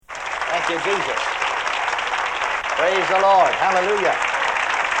Thank you, Jesus. Praise the Lord. Hallelujah.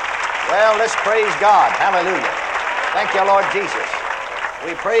 Well, let's praise God. Hallelujah. Thank you, Lord Jesus.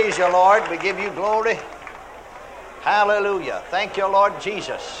 We praise you, Lord. We give you glory. Hallelujah. Thank you, Lord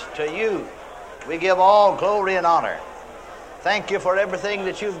Jesus. To you, we give all glory and honor. Thank you for everything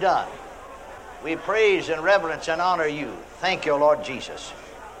that you've done. We praise and reverence and honor you. Thank you, Lord Jesus.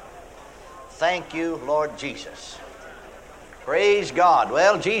 Thank you, Lord Jesus. Praise God.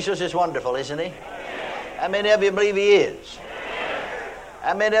 Well, Jesus is wonderful, isn't he? How many of you believe he is?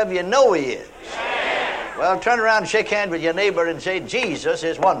 How many of you know he is? Well, turn around and shake hands with your neighbor and say, Jesus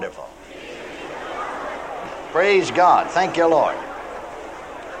is wonderful. Praise God. Thank you, Lord.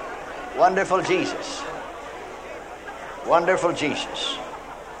 Wonderful Jesus. Wonderful Jesus.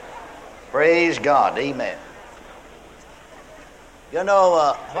 Praise God. Amen. You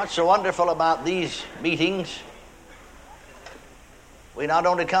know, what's so wonderful about these meetings? We not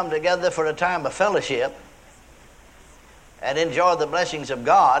only come together for a time of fellowship and enjoy the blessings of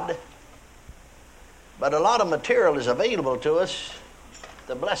God, but a lot of material is available to us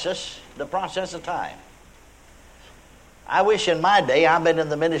to bless us the process of time. I wish in my day, I've been in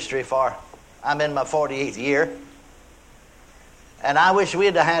the ministry I'm in my 48th year, and I wish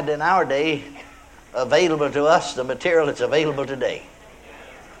we'd have had in our day available to us the material that's available today.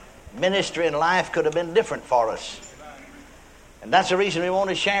 Ministry and life could have been different for us. And that's the reason we want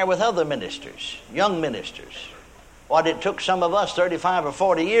to share with other ministers, young ministers, what it took some of us 35 or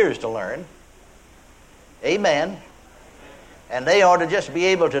 40 years to learn. Amen. And they ought to just be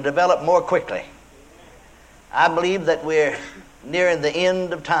able to develop more quickly. I believe that we're nearing the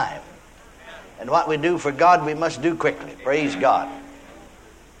end of time. And what we do for God, we must do quickly. Praise God.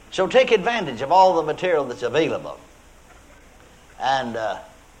 So take advantage of all the material that's available. And,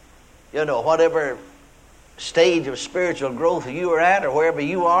 whatever stage of spiritual growth you are at or wherever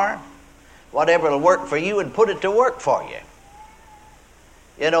you are, whatever will work for you, and put it to work for you.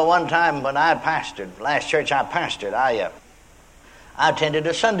 You know, one time when I pastored, last church I pastored, I attended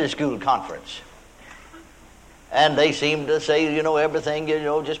a Sunday school conference. And they seemed to say, everything,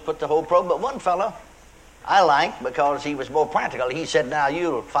 just put the whole program. But one fellow I liked because he was more practical. He said, now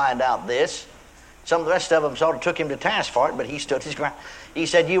you'll find out this. Some of the rest of them sort of took him to task for it, but he stood his ground. He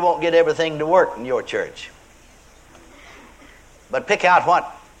said, you won't get everything to work in your church. But pick out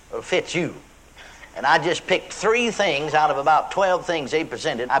what fits you. And I just picked 3 things out of about 12 things they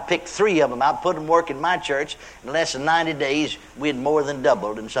presented. I picked 3 of them out, put them to work in my church. In less than 90 days, we had more than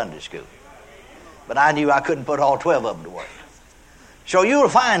doubled in Sunday school. But I knew I couldn't put all 12 of them to work. So you'll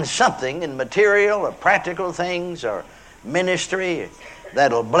find something in material or practical things or ministry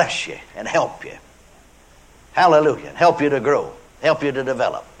that'll bless you and help you. Hallelujah. Help you to grow. Help you to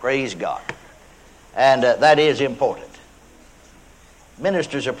develop. Praise God. And that is important.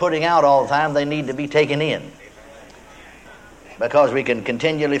 Ministers are putting out all the time. They need to be taken in because we can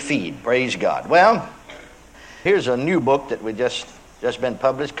continually feed. Praise God. Well, here's a new book that we just been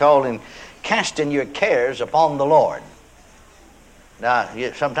published called Casting Your Cares Upon the Lord. Now,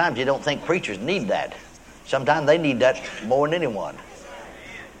 sometimes you don't think preachers need that. Sometimes they need that more than anyone.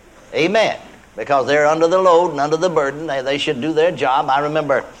 Amen. Because they're under the load and under the burden. They should do their job. I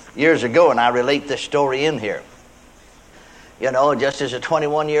remember years ago, and I relate this story in here. Just as a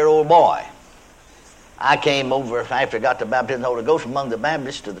 21-year-old boy, I came over after I got the baptism of the Holy Ghost among the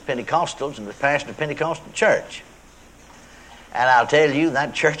Baptists to the Pentecostals and was pastor of the Pentecostal church. And I'll tell you,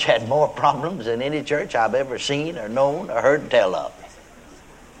 that church had more problems than any church I've ever seen or known or heard tell of.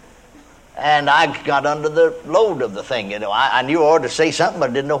 And I got under the load of the thing. I knew I ought to say something,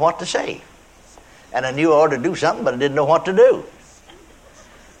 but I didn't know what to say. And I knew I ought to do something, but I didn't know what to do.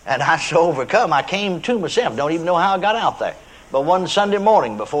 And I so overcome, I came to myself. Don't even know how I got out there. But one Sunday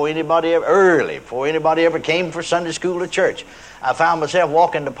morning, before anybody ever came for Sunday school or church, I found myself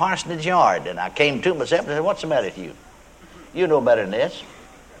walking the parsonage yard, and I came to myself and said, what's the matter with you? You know better than this.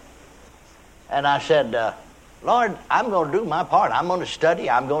 And I said, Lord, I'm going to do my part. I'm going to study.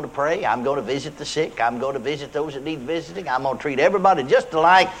 I'm going to pray. I'm going to visit the sick. I'm going to visit those that need visiting. I'm going to treat everybody just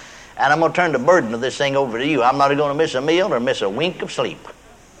alike, and I'm going to turn the burden of this thing over to you. I'm not going to miss a meal or miss a wink of sleep.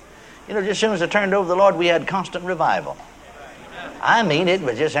 Just as soon as I turned over to the Lord, we had constant revival. I mean, it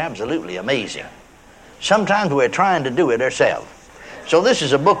was just absolutely amazing. Sometimes we're trying to do it ourselves. So this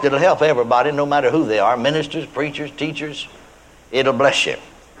is a book that'll help everybody, no matter who they are, ministers, preachers, teachers. It'll bless you.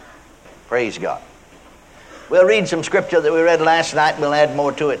 Praise God. We'll read some scripture that we read last night. We'll add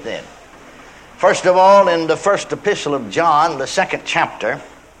more to it then. First of all, in the first epistle of John, the 2nd chapter,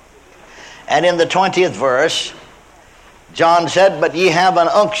 and in the 20th verse, John said, but ye have an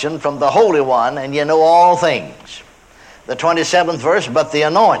unction from the Holy One, and ye know all things. The 27th verse, but the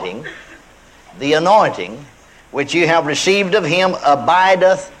anointing the anointing which you have received of him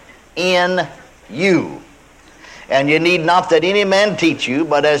abideth in you. And you need not that any man teach you,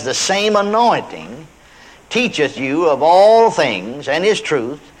 but as the same anointing teacheth you of all things, and is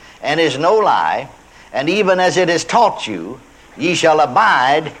truth, and is no lie, and even as it is taught you, ye shall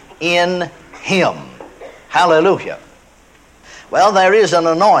abide in him. Hallelujah. Well, there is an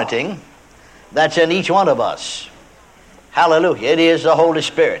anointing that's in each one of us. Hallelujah. It is the Holy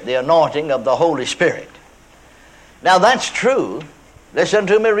Spirit, the anointing of the Holy Spirit. Now that's true, listen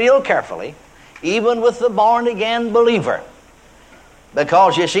to me real carefully, even with the born-again believer.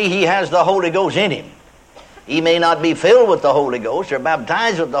 Because you see, he has the Holy Ghost in him. He may not be filled with the Holy Ghost or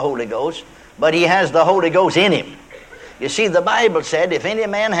baptized with the Holy Ghost, but he has the Holy Ghost in him. You see, the Bible said, if any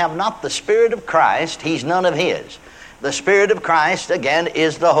man have not the Spirit of Christ, he's none of his. The Spirit of Christ, again,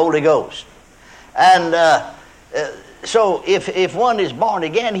 is the Holy Ghost. And so if one is born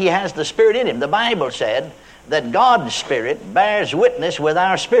again, he has the Spirit in him. The Bible said that God's Spirit bears witness with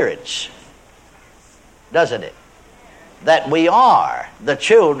our spirits, doesn't it? That we are the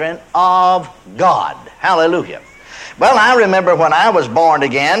children of God. Hallelujah. Well, I remember when I was born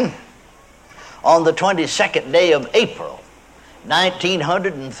again on the 22nd day of April,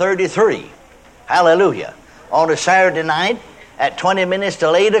 1933. Hallelujah. On a Saturday night at 20 minutes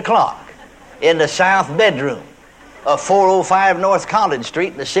till 8 o'clock in the south bedroom of 405 North College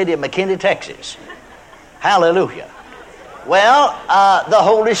Street in the city of McKinney, Texas. Hallelujah. Well, the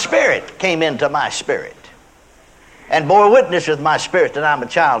Holy Spirit came into my spirit and bore witness with my spirit that I'm a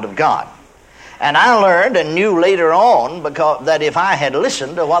child of God. And I learned and knew later on that if I had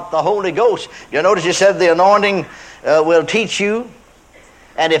listened to what the Holy Ghost, you notice you said the anointing will teach you,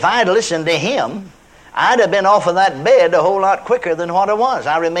 and if I had listened to him, I'd have been off of that bed a whole lot quicker than what I was.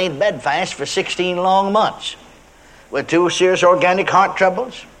 I remained bedfast for 16 long months with 2 serious organic heart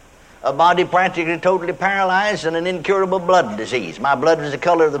troubles, a body practically totally paralyzed, and an incurable blood disease. My blood was the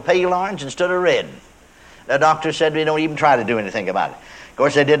color of the pale orange instead of red. The doctor said we don't even try to do anything about it. Of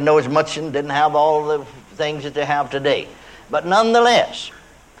course, they didn't know as much and didn't have all the things that they have today. But nonetheless,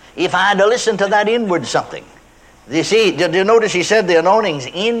 if I had to listen to that inward something, you see, did you notice he said the anointing's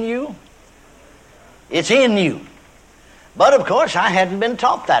in you? It's in you. But of course, I hadn't been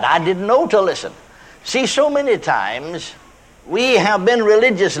taught that. I didn't know to listen. See, so many times we have been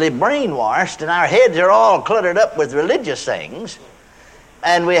religiously brainwashed and our heads are all cluttered up with religious things,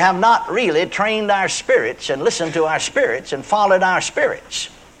 and we have not really trained our spirits and listened to our spirits and followed our spirits.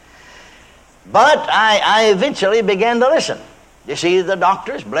 But I eventually began to listen. You see, the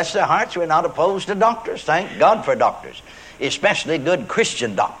doctors, bless their hearts, we're not opposed to doctors. Thank God for doctors, especially good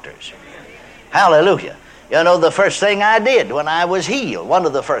Christian doctors. Hallelujah. You know, the first thing I did when I was healed, one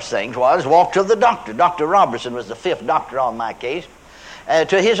of the first things was walk to the doctor. Dr. Robertson was the 5th doctor on my case,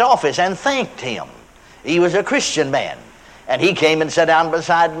 to his office and thanked him. He was a Christian man. And he came and sat down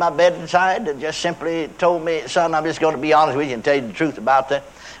beside my bedside and just simply told me, son, I'm just going to be honest with you and tell you the truth about that.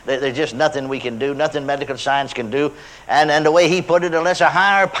 There's just nothing we can do, nothing medical science can do. And the way he put it, unless a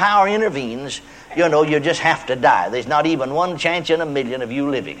higher power intervenes, you know, you just have to die. There's not even 1 chance in a million of you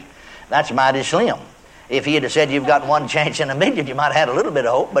living. That's mighty slim. If he had said you've got 1 chance in a million, you might have had a little bit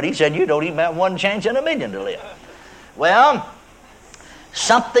of hope, but he said you don't even have 1 chance in a million to live. Well,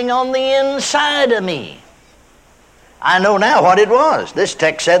 something on the inside of me, I know now what it was. This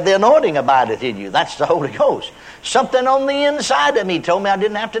text said the anointing abideth in you. That's the Holy Ghost. Something on the inside of me told me I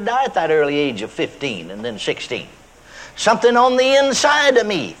didn't have to die at that early age of 15 and then 16. Something on the inside of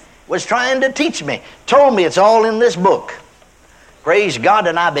me was trying to teach me, told me it's all in this book. Praise God,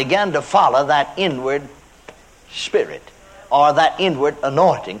 and I began to follow that inward spirit or that inward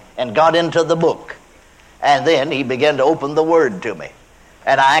anointing and got into the book. And then he began to open the Word to me.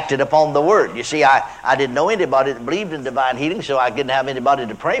 And I acted upon the Word. You see, I didn't know anybody that believed in divine healing, so I didn't have anybody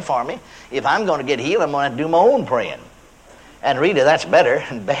to pray for me. If I'm going to get healed, I'm going to have to do my own praying. And really, that's better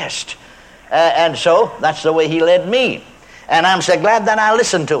and best. And so, that's the way he led me. And I'm so glad that I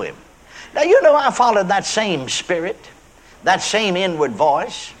listened to him. Now, you know, I followed that same spirit, that same inward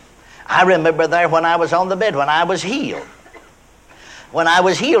voice. I remember there when I was on the bed, when I was healed. When I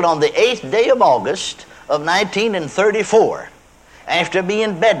was healed on the 8th day of August of 1934. After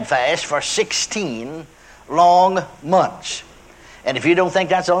being bedfast for 16 long months. And if you don't think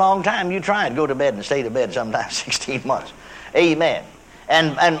that's a long time, you try and go to bed and stay to bed sometimes 16 months. Amen.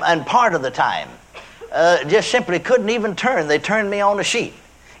 And part of the time, just simply couldn't even turn. They turned me on a sheet.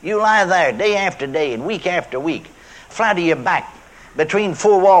 You lie there day after day and week after week, flat of your back, between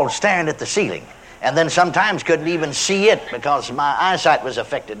 4 walls staring at the ceiling. And then sometimes couldn't even see it because my eyesight was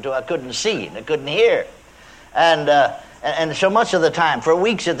affected, so I couldn't see and I couldn't hear. And And so much of the time, for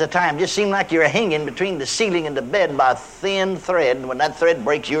weeks at the time, just seemed like you're hanging between the ceiling and the bed by a thin thread, and when that thread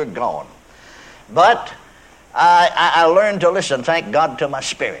breaks, you're gone. But I learned to listen, thank God, to my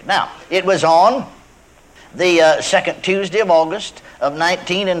spirit. Now, it was on the second Tuesday of August of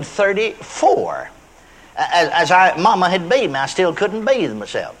 1934. Mama had bathed me. I still couldn't bathe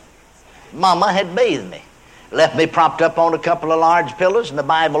myself. Mama had bathed me. Left me propped up on a couple of large pillows and the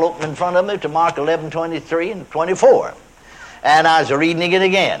Bible open in front of me to Mark 11:23 and 24. And I was reading it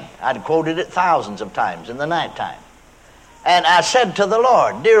again. I'd quoted it thousands of times in the nighttime. And I said to the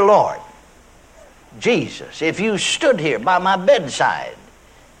Lord, "Dear Lord, Jesus, if you stood here by my bedside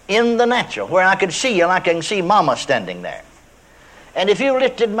in the natural, where I could see you like I can see Mama standing there, and if you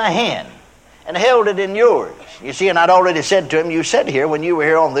lifted my hand and held it in yours," you see, and I'd already said to him, "You said here when you were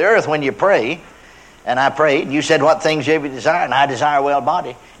here on the earth when you pray," and I prayed, "You said what things you desire, and I desire a well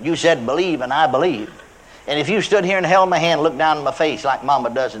body. You said believe, and I believe. And if you stood here and held my hand, looked down in my face like Mama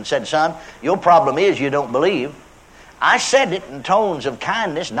does and said, 'Son, your problem is you don't believe.'" I said it in tones of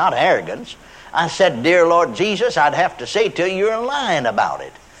kindness, not arrogance. I said, "Dear Lord Jesus, I'd have to say to you, you're lying about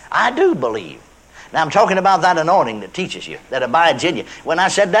it. I do believe." Now, I'm talking about that anointing that teaches you, that abides in you. When I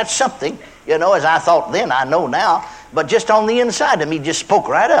said that's something, as I thought then, I know now, but just on the inside of me, just spoke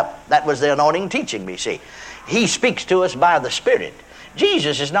right up. That was the anointing teaching me, see. He speaks to us by the Spirit.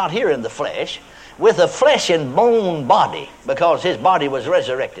 Jesus is not here in the flesh, with a flesh and bone body, because his body was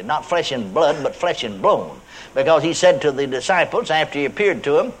resurrected. Not flesh and blood, but flesh and bone. Because he said to the disciples, after he appeared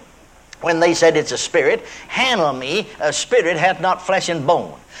to them, when they said it's a spirit, "Handle me, a spirit hath not flesh and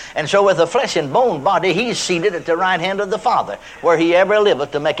bone." And so with a flesh and bone body, he's seated at the right hand of the Father, where he ever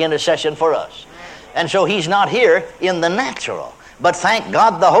liveth to make intercession for us. And so he's not here in the natural. But thank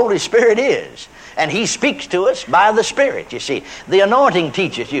God the Holy Spirit is. And he speaks to us by the Spirit, you see. The anointing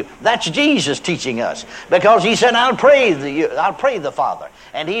teaches you. That's Jesus teaching us. Because he said, I'll pray the Father,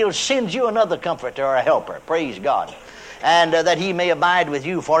 and he'll send you another comforter or a helper. Praise God. And that he may abide with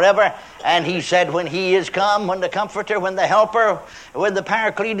you forever. And he said when he is come, when the comforter, when the helper, when the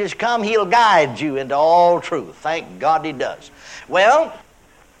paraclete is come, he'll guide you into all truth. Thank God he does. Well,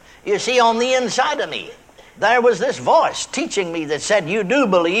 you see, on the inside of me, there was this voice teaching me that said, you do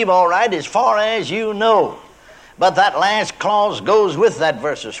believe, all right, as far as you know. But that last clause goes with that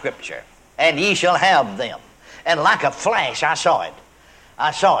verse of Scripture. And ye shall have them. And like a flash, I saw it. I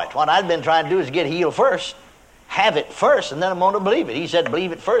saw it. What I'd been trying to do is get healed first. Have it first, and then I'm going to believe it. He said,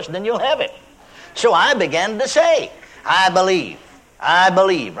 believe it first, and then you'll have it. So I began to say, I believe,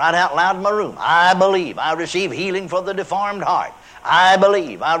 right out loud in my room. I believe. I receive healing for the deformed heart. I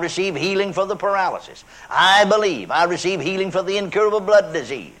believe. I receive healing for the paralysis. I believe. I receive healing for the incurable blood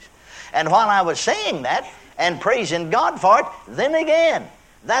disease. And while I was saying that and praising God for it, then again,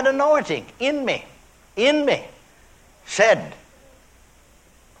 that anointing in me, said,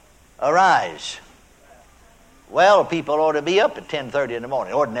 arise. Well, people ought to be up at 10:30 in the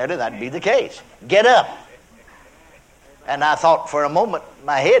morning. Ordinarily, that'd be the case. Get up. And I thought for a moment in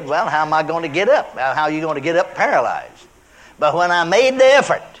my head, well, how am I going to get up? How are you going to get up paralyzed? But when I made the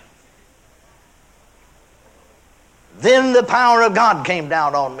effort, then the power of God came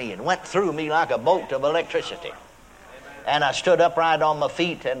down on me and went through me like a bolt of electricity. And I stood upright on my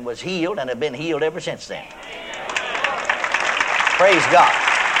feet and was healed and have been healed ever since then. Praise God.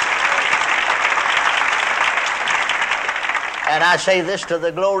 And I say this to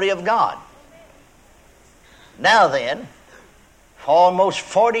the glory of God. Now then, almost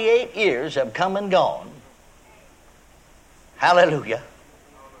 48 years have come and gone. Hallelujah.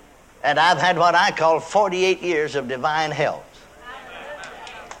 And I've had what I call 48 years of divine health.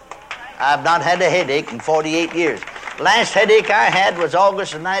 I've not had a headache in 48 years. Last headache I had was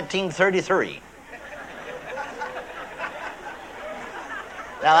August of 1933.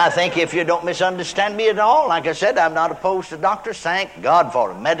 Now, I think if you don't misunderstand me at all, like I said, I'm not opposed to doctors. Thank God for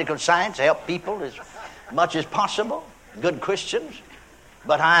them. Medical science help people as much as possible. Good Christians.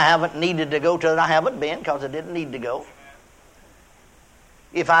 But I haven't needed to go to it. I haven't been because I didn't need to go.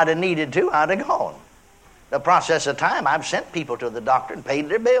 If I'd have needed to, I'd have gone. The process of time, I've sent people to the doctor and paid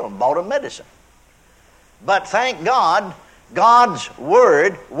their bill and bought them medicine. But thank God, God's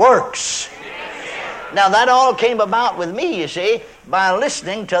Word works. Now, that all came about with me, you see, by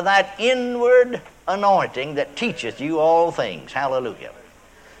listening to that inward anointing that teacheth you all things. Hallelujah.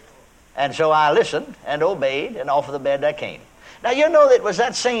 And so I listened and obeyed, and off of the bed I came. Now, you know that it was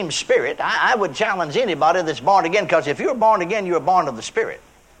that same Spirit. I would challenge anybody that's born again, because if you're born again, you're born of the Spirit.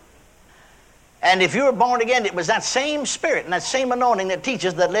 And if you're born again, it was that same Spirit and that same anointing that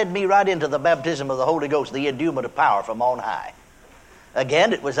teaches that led me right into the baptism of the Holy Ghost, the endowment of power from on high.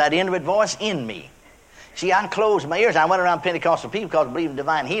 Again, it was that inward voice in me. See, I'd close my ears. I went around Pentecostal people because I believe in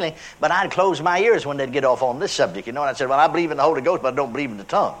divine healing, but I'd close my ears when they'd get off on this subject, And I said, well, I believe in the Holy Ghost, but I don't believe in the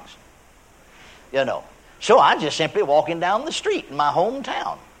tongues. So I just simply walking down the street in my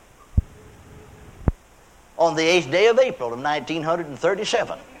hometown on the 8th day of April of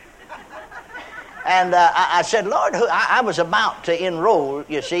 1937. And I said, Lord, I was about to enroll,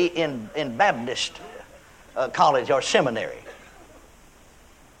 you see, in Baptist college or seminary.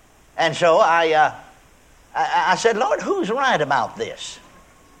 And so I said, Lord, who's right about this?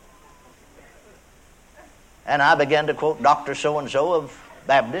 And I began to quote Dr. So-and-so of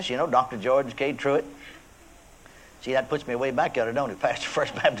Baptist, Dr. George K. Truett. See, that puts me way back there, don't it? Pastor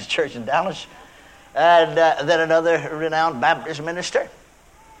First Baptist Church in Dallas. And then another renowned Baptist minister.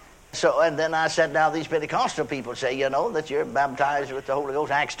 So, and then I said, now these Pentecostal people say, that you're baptized with the Holy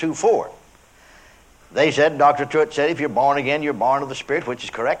Ghost, Acts 2:4. They said, Dr. Truett said, if you're born again, you're born of the Spirit, which is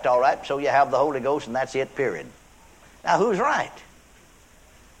correct, all right. So you have the Holy Ghost, and that's it, period. Now, who's right?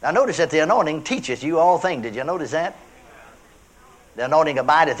 Now, notice that the anointing teaches you all things. Did you notice that? The anointing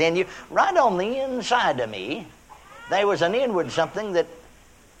abideth in you. Right on the inside of me, there was an inward something that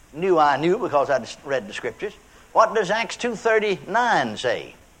I knew because I'd read the Scriptures. What does Acts 2:39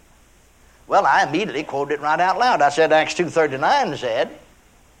 say? Well, I immediately quoted it right out loud. I said, Acts 2:39 said,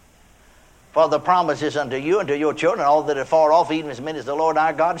 for the promise is unto you and to your children, all that are far off, even as many as the Lord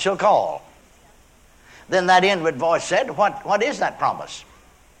our God shall call. Then that inward voice said, what is that promise?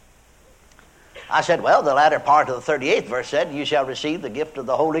 I said, well, the latter part of the 38th verse said, you shall receive the gift of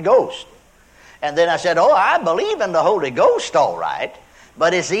the Holy Ghost. And then I said, I believe in the Holy Ghost, all right,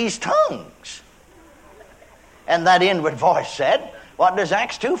 but it's these tongues. And that inward voice said, what does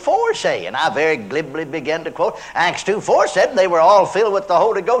Acts 2:4 say? And I very glibly began to quote. Acts 2:4 said they were all filled with the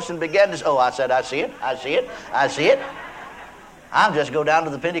Holy Ghost and began to, I said, I see it. I'll just go down to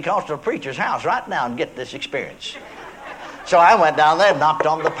the Pentecostal preacher's house right now and get this experience. So I went down there, knocked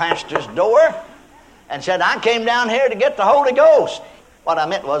on the pastor's door, and said, I came down here to get the Holy Ghost. What I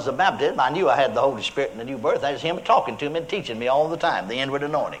meant was the baptism. I knew I had the Holy Spirit in the new birth. That was him talking to me and teaching me all the time, the inward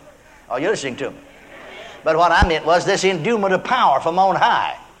anointing. Are you listening to me? But what I meant was this endowment of power from on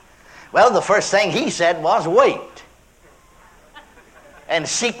high. Well, the first thing he said was, wait and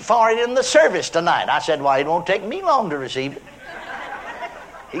seek for it in the service tonight. I said, well, it won't take me long to receive it.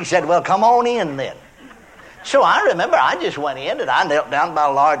 He said, well, come on in then. So I remember I just went in and I knelt down by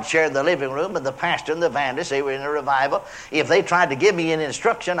a large chair in the living room, and the pastor and the evangelist, they were in a revival. If they tried to give me an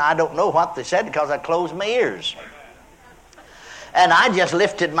instruction, I don't know what they said because I closed my ears. And I just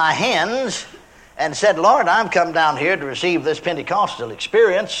lifted my hands and said, Lord, I'm come down here to receive this Pentecostal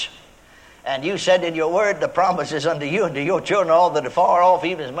experience. And you said in your word, the promise is unto you and to your children, all that are far off,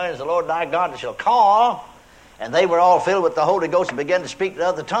 even as many as the Lord thy God shall call. And they were all filled with the Holy Ghost and began to speak in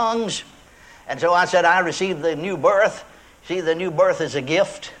other tongues. And so I said, I received the new birth. See, the new birth is a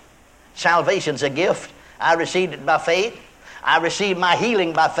gift. Salvation's a gift. I received it by faith. I received my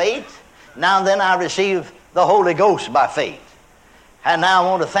healing by faith. Now then I receive the Holy Ghost by faith. And now I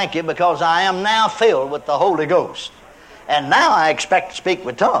want to thank you because I am now filled with the Holy Ghost. And now I expect to speak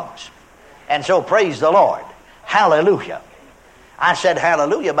with tongues. And so praise the Lord. Hallelujah. I said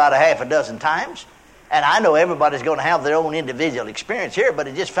hallelujah about a half a dozen times. And I know everybody's going to have their own individual experience here, but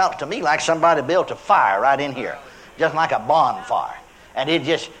it just felt to me like somebody built a fire right in here. Just like a bonfire. And it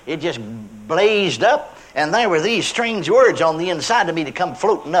just blazed up. And there were these strange words on the inside of me to come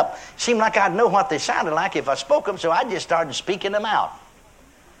floating up. Seemed like I'd know what they sounded like if I spoke them, so I just started speaking them out.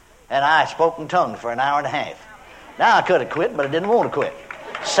 And I spoke in tongues for an hour and a half. Now I could have quit, but I didn't want to quit.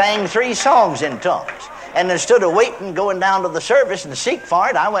 Sang 3 songs in tongues. And instead of waiting, going down to the service and seek for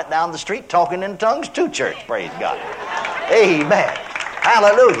it, I went down the street talking in tongues to church, praise God. Amen.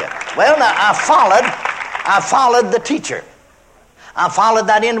 Hallelujah. Well, now I followed the teacher. I followed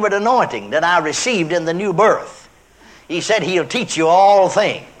that inward anointing that I received in the new birth. He said he'll teach you all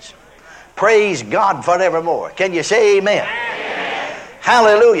things. Praise God forevermore. Can you say amen? Amen.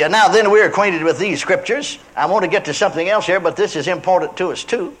 Hallelujah. Now then, we're acquainted with these scriptures. I want to get to something else here, but this is important to us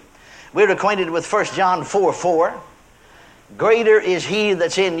too. We're acquainted with 1 John 4:4. Greater is he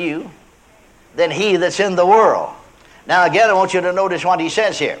that's in you than he that's in the world. Now again, I want you to notice what he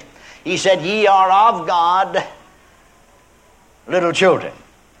says here. He said, ye are of God, little children,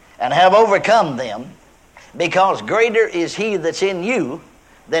 and have overcome them, because greater is he that's in you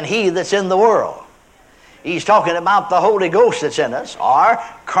than he that's in the world. He's talking about the Holy Ghost that's in us, or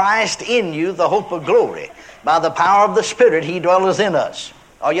Christ in you, the hope of glory. By the power of the Spirit, he dwelleth in us.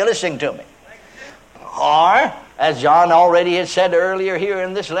 Are you listening to me? Or, as John already had said earlier here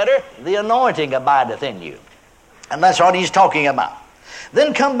in this letter, the anointing abideth in you. And that's what he's talking about.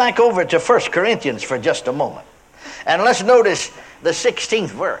 Then come back over to 1 Corinthians for just a moment. And let's notice the 16th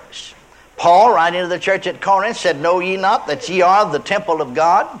verse. Paul, writing to the church at Corinth, said, "Know ye not that ye are the temple of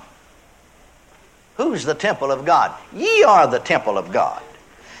God?" Who's the temple of God? Ye are the temple of God.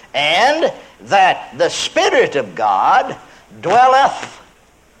 "And that the Spirit of God dwelleth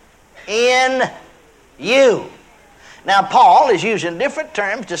in you." Now, Paul is using different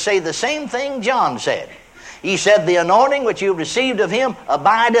terms to say the same thing John said. He said, "The anointing which you received of him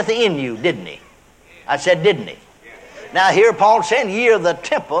abideth in you," didn't he? I said, didn't he? Now here Paul's saying, "Ye are the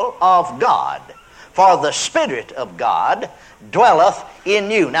temple of God, for the Spirit of God dwelleth in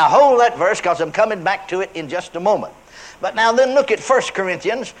you." Now hold that verse, because I'm coming back to it in just a moment. But now then look at 1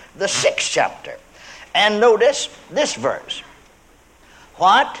 Corinthians, the 6th chapter, and notice this verse.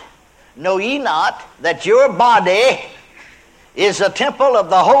 "What? Know ye not that your body is a temple of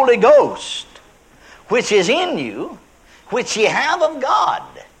the Holy Ghost, which is in you, which ye have of God,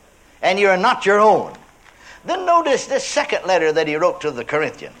 and ye are not your own?" Then notice this second letter that he wrote to the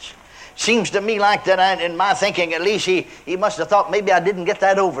Corinthians. Seems to me like that, in my thinking at least, he must have thought maybe I didn't get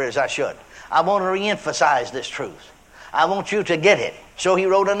that over as I should. I want to reemphasize this truth. I want you to get it. So he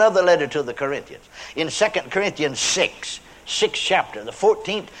wrote another letter to the Corinthians. In 2 Corinthians 6th chapter, the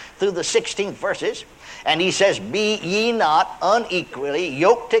 14th through the 16th verses, and he says, "Be ye not unequally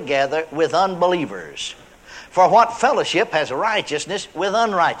yoked together with unbelievers. For what fellowship has righteousness with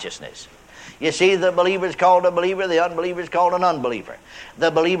unrighteousness?" You see, the believer is called a believer, the unbeliever is called an unbeliever. The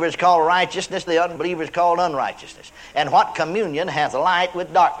believer is called righteousness, the unbeliever is called unrighteousness. And what communion hath light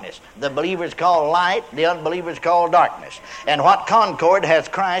with darkness? The believer is called light, the unbeliever is called darkness. And what concord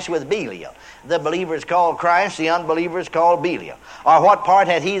hath Christ with Belial? The believer is called Christ, the unbeliever is called Belial. Or what part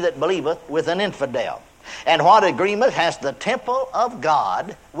hath he that believeth with an infidel? And what agreement has the temple of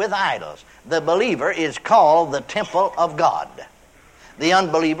God with idols? The believer is called the temple of God. The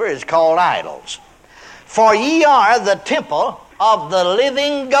unbeliever is called idols. "For ye are the temple of the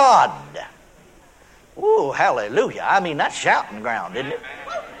living God." Ooh, hallelujah. I mean, that's shouting ground, isn't it?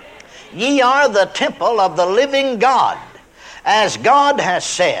 "Ye are the temple of the living God. As God has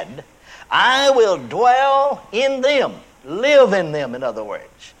said, I will dwell in them," live in them, in other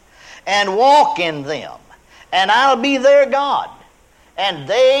words, "and walk in them, and I'll be their God, and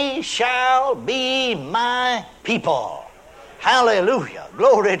they shall be my people." Hallelujah.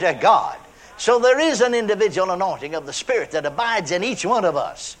 Glory to God. So there is an individual anointing of the Spirit that abides in each one of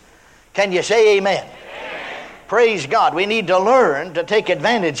us. Can you say amen? Amen. Praise God. We need to learn to take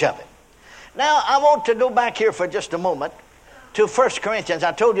advantage of it. Now, I want to go back here for just a moment to 1 Corinthians.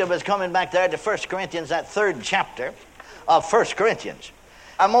 I told you I was coming back there to 1 Corinthians, that 3rd chapter of 1 Corinthians.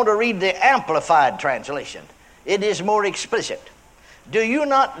 I'm going to read the Amplified translation. It is more explicit. "Do you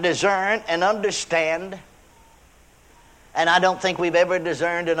not discern and understand?" And I don't think we've ever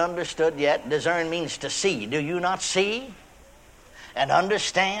discerned and understood yet. Discern means to see. Do you not see and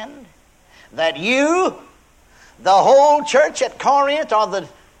understand that you, the whole church at Corinth,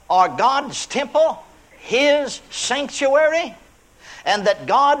 are God's temple, His sanctuary, and that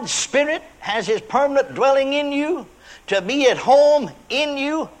God's Spirit has His permanent dwelling in you, to be at home in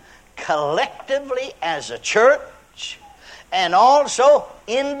you collectively as a church and also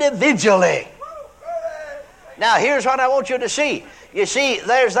individually? Now, here's what I want you to see. You see,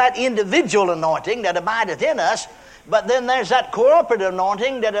 there's that individual anointing that abideth in us, but then there's that corporate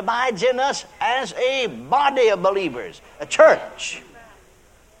anointing that abides in us as a body of believers, a church.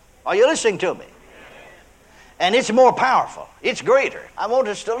 Are you listening to me? And it's more powerful. It's greater. I want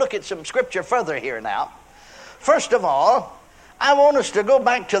us to look at some scripture further here now. First of all, I want us to go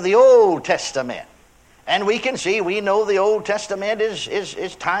back to the Old Testament. And we can see, we know the Old Testament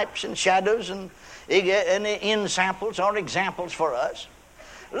is types and shadows and in samples or examples for us.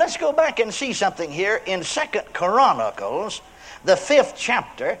 Let's go back and see something here in 2 Chronicles, the 5th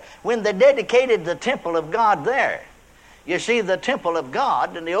chapter, when they dedicated the temple of God there. You see, the temple of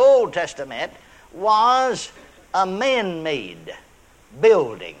God in the Old Testament was a man-made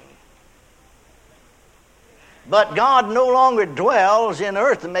building. But God no longer dwells in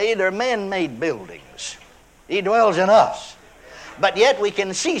earth-made or man-made buildings. He dwells in us. But yet we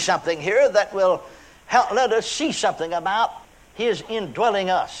can see something here that will let us see something about His indwelling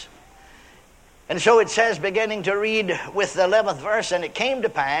us. And so it says, beginning to read with the 11th verse, "And it came to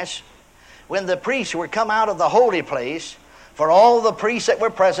pass, when the priests were come out of the holy place, for all the priests that were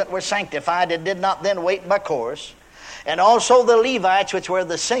present were sanctified and did not then wait by course, and also the Levites, which were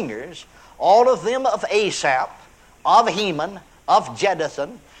the singers, all of them of Asaph, of Heman, of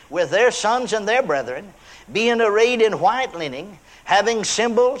Jeduthun, with their sons and their brethren, being arrayed in white linen, having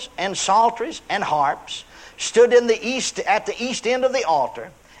cymbals and psalteries and harps, stood in the east, at the east end of the altar,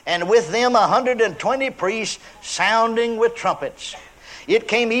 and with them 120 priests sounding with trumpets. It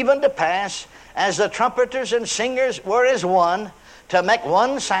came even to pass, as the trumpeters and singers were as one, to make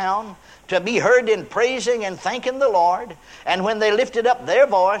one sound, to be heard in praising and thanking the Lord. And when they lifted up their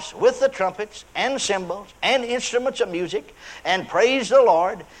voice with the trumpets and cymbals and instruments of music, and praised the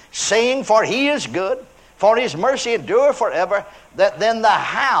Lord, saying, For he is good, for his mercy endureth forever, that then the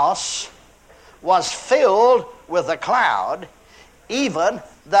house was filled with a cloud, even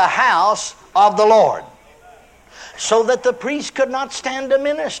the house of the Lord, so that the priest could not stand to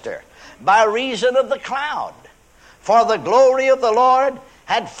minister by reason of the cloud, for the glory of the Lord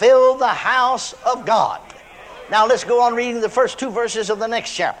had filled the house of God. Now let's go on reading the first two verses of the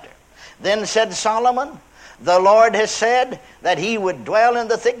next chapter. Then said Solomon, The Lord has said that he would dwell in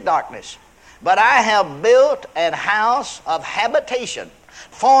the thick darkness, but I have built an house of habitation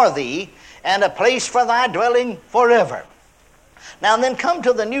for thee, and a place for thy dwelling forever. Now then come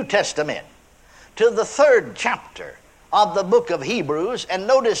to the New Testament, to the 3rd chapter of the book of Hebrews, and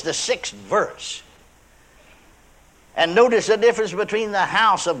notice the 6th verse. And notice the difference between the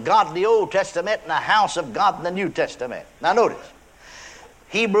house of God in the Old Testament and the house of God in the New Testament. Now notice,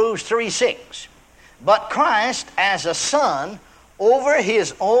 Hebrews 3:6. But Christ as a son over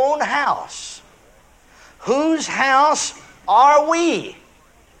his own house. Whose house are we?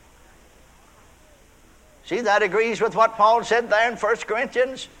 See, that agrees with what Paul said there in 1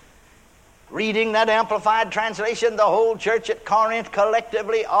 Corinthians. Reading that Amplified translation, the whole church at Corinth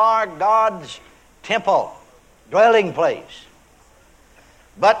collectively are God's temple, dwelling place.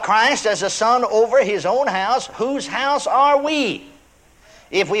 But Christ as a son over his own house, whose house are we?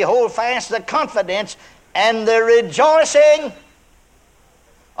 If we hold fast the confidence and the rejoicing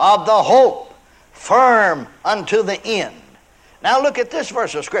of the hope firm unto the end. Now look at this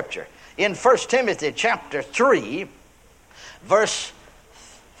verse of Scripture. In 1 Timothy chapter 3, verse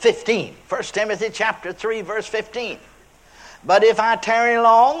 15. 1 Timothy chapter 3, verse 15. But if I tarry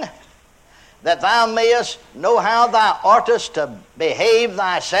long, that thou mayest know how thou oughtest to behave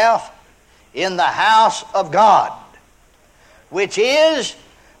thyself in the house of God, which is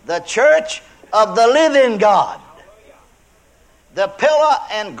the church of the living God, the pillar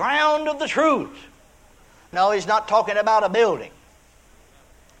and ground of the truth. No, he's not talking about a building.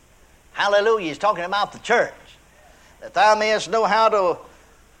 Hallelujah, he's talking about the church. That thou mayest know how to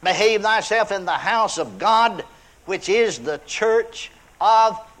behave thyself in the house of God, which is the church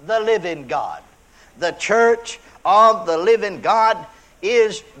of the living God. The church of the living God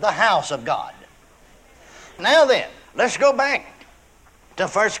is the house of God. Now then, let's go back to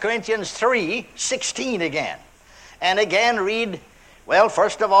 1 Corinthians 3:16 again. And again read, well,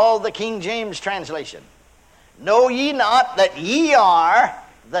 first of all, the King James translation. Know ye not that ye are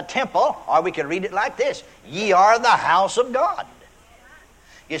the temple, or we can read it like this, ye are the house of God.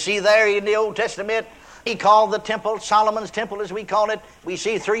 You see there in the Old Testament, he called the temple, Solomon's temple as we call it, we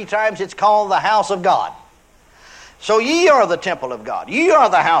see 3 times it's called the house of God. So ye are the temple of God, ye are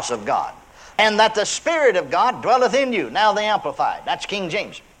the house of God, and that the Spirit of God dwelleth in you. Now the Amplified, that's King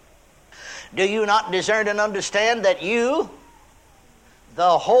James. Do you not discern and understand that you,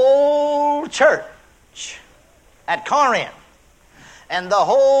 the whole church at Corinth, and the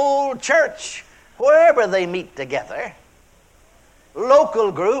whole church, wherever they meet together,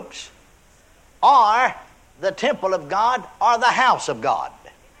 local groups, are the temple of God, are the house of God.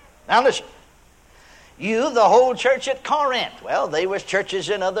 Now listen, you, the whole church at Corinth, well, they was churches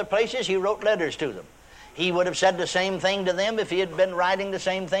in other places, he wrote letters to them. He would have said the same thing to them if he had been writing the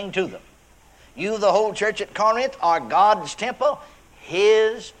same thing to them. You, the whole church at Corinth, are God's temple,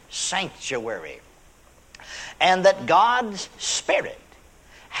 his sanctuary. And that God's Spirit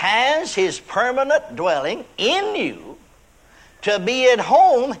has his permanent dwelling in you, to be at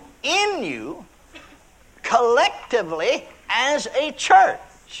home in you collectively as a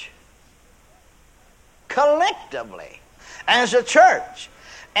church. Collectively as a church.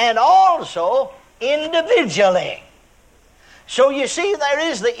 And also individually. So you see, there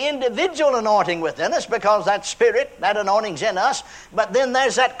is the individual anointing within us because that Spirit, that anointing's in us, but then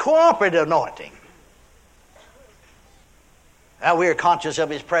there's that cooperative anointing. Now, we're conscious of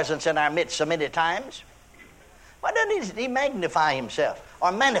his presence in our midst so many times. Why doesn't he magnify himself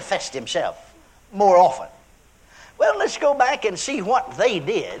or manifest himself more often? Well, let's go back and see what they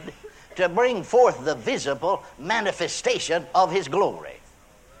did to bring forth the visible manifestation of his glory.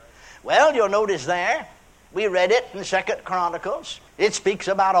 Well, you'll notice there, we read it in 2 Chronicles. It speaks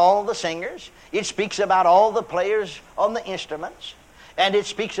about all the singers. It speaks about all the players on the instruments. And it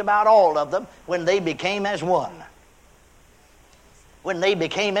speaks about all of them when they became as one. When they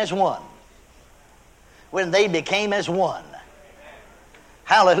became as one. when they became as one.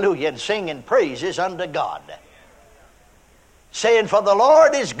 Hallelujah. And singing praises unto God, saying, for the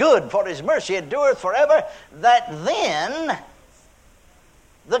Lord is good, for his mercy endureth forever. That then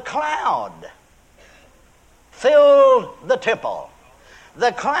the cloud filled the temple.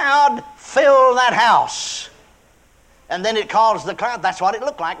 The cloud filled that house. And then it caused the cloud, that's what it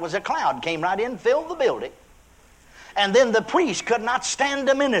looked like, was a cloud came right in, filled the building. And then the priest could not stand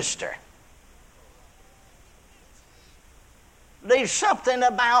to minister. There's something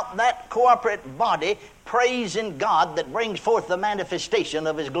about that corporate body praising God that brings forth the manifestation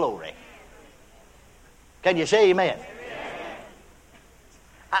of his glory. Can you say amen? Amen.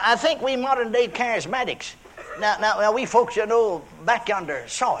 I think we modern day charismatics, now we folks, you know, back yonder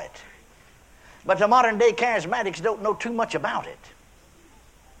saw it. But the modern day charismatics don't know too much about it.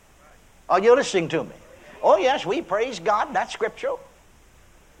 Are you listening to me? Oh yes, we praise God, that's scriptural.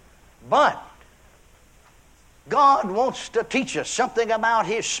 But God wants to teach us something about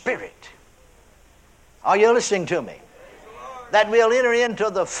his Spirit. Are you listening to me? That we'll enter into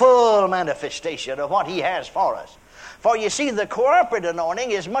the full manifestation of what he has for us. For you see, the corporate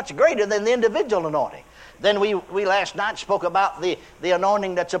anointing is much greater than the individual anointing. Then we last night spoke about the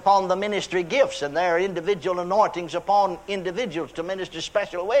anointing that's upon the ministry gifts, and there are individual anointings upon individuals to minister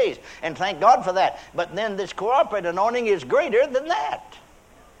special ways, and thank God for that. But then this corporate anointing is greater than that.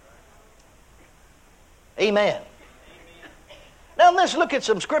 Amen. Now let's look at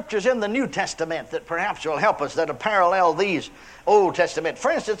some scriptures in the New Testament that perhaps will help us, that will parallel these Old Testament.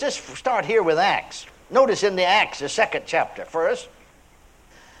 For instance, let's start here with Acts. Notice in the Acts, the 2nd chapter first.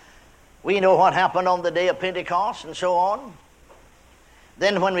 We know what happened on the day of Pentecost and so on.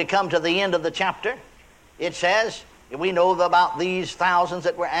 Then when we come to the end of the chapter, it says, we know about these thousands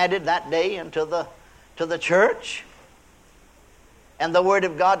that were added that day into the church. And the Word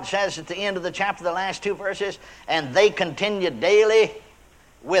of God says at the end of the chapter, the last 2 verses, and they continued daily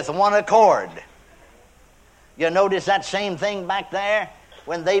with one accord. You notice that same thing back there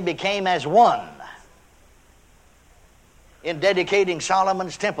when they became as one in dedicating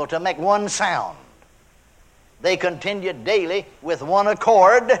Solomon's temple to make one sound. They continued daily with one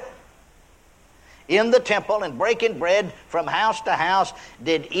accord in the temple, and breaking bread from house to house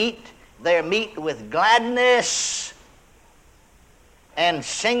did eat their meat with gladness and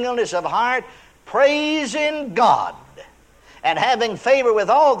singleness of heart, praising God and having favor with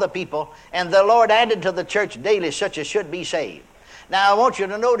all the people. And the Lord added to the church daily such as should be saved. Now I want you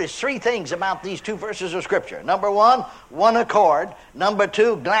to notice 3 things about these 2 verses of Scripture. Number 1, one accord. Number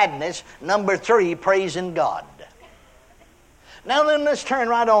 2, gladness. Number 3, praising God. Now then, let's turn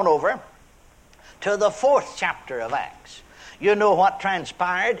right on over to the 4th chapter of Acts. You know what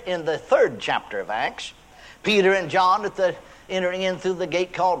transpired in the 3rd chapter of Acts. Peter and John entering in through the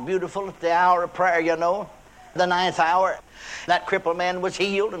gate called Beautiful at the hour of prayer, you know, the 9th hour. That crippled man was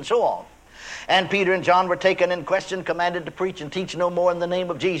healed and so on. And Peter and John were taken in question, commanded to preach and teach no more in the name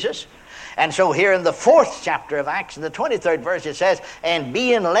of Jesus. And so here in the 4th chapter of Acts, in the 23rd verse, it says, and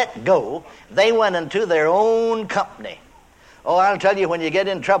being let go, they went into their own company. Oh, I'll tell you, when you get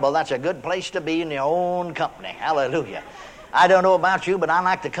in trouble, that's a good place to be, in your own company. Hallelujah. I don't know about you, but I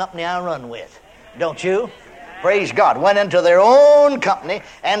like the company I run with. Don't you? Praise God. Went into their own company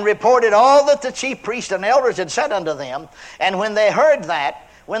and reported all that the chief priests and elders had said unto them. And when they heard that,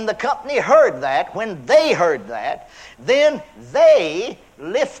 when the company heard that, when they heard that, then they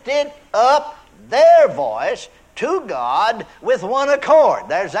lifted up their voice to God with one accord.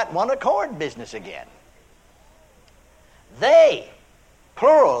 There's that one accord business again. They,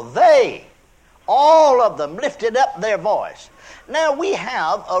 plural, they, all of them lifted up their voice. Now we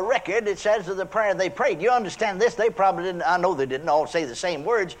have a record that says of the prayer they prayed. You understand this? They probably didn't, I know they didn't all say the same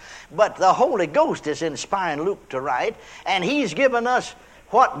words, but the Holy Ghost is inspiring Luke to write, and he's given us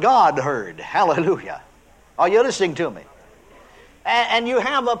what God heard. Hallelujah. Are you listening to me? And you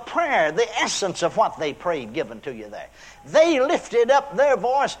have a prayer, the essence of what they prayed given to you there. They lifted up their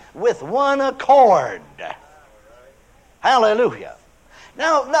voice with one accord. Hallelujah.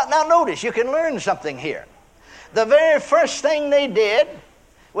 Now notice, you can learn something here. The very first thing they did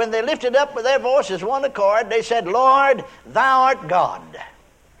when they lifted up with their voices one accord, they said, Lord, thou art God.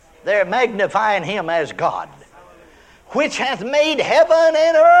 They're magnifying him as God, which hath made heaven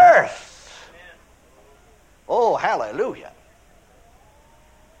and earth. Oh, hallelujah.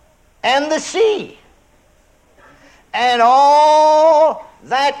 And the sea, and all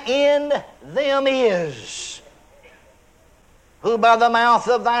that in them is, who by the mouth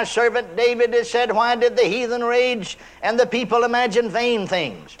of thy servant David has said, why did the heathen rage and the people imagine vain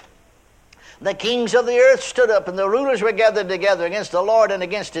things? The kings of the earth stood up, and the rulers were gathered together against the Lord and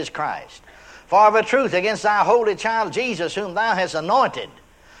against his Christ. For of a truth against thy holy child Jesus, whom thou hast anointed,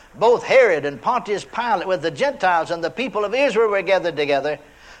 both Herod and Pontius Pilate with the Gentiles and the people of Israel were gathered together,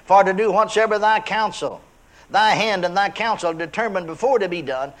 for to do whatsoever thy counsel, thy hand and thy counsel determined before to be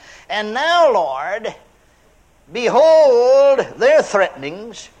done. And now, Lord, behold their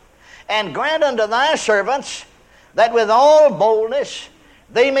threatenings, and grant unto thy servants that with all boldness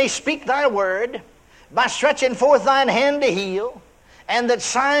they may speak thy word, by stretching forth thine hand to heal, and that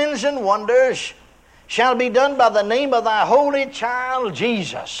signs and wonders shall be done by the name of thy holy child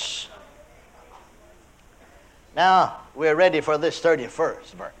Jesus. Now, we're ready for this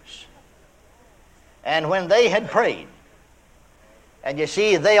 31st verse. And when they had prayed, and you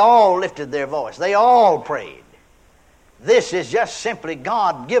see, they all lifted their voice. They all prayed. This is just simply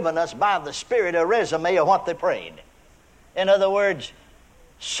God giving us by the Spirit a resume of what they prayed. In other words,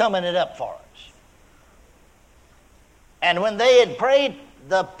 summing it up for us. And when they had prayed,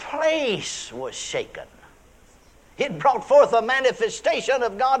 the place was shaken. It brought forth a manifestation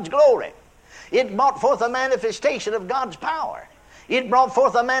of God's glory. It brought forth a manifestation of God's power. It brought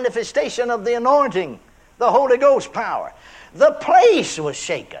forth a manifestation of the anointing, the Holy Ghost power. The place was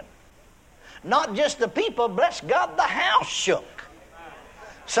shaken. Not just the people, bless God, the house shook.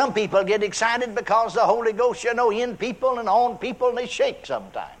 Some people get excited because the Holy Ghost, in people and on people, and they shake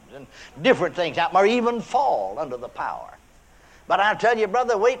sometimes. And different things happen, or even fall under the power. But I tell you,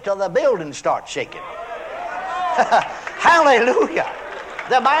 brother, wait till the building starts shaking. Hallelujah.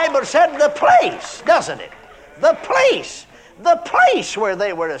 The Bible said the place, doesn't it? The place where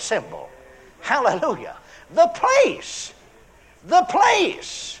they were assembled. Hallelujah. The place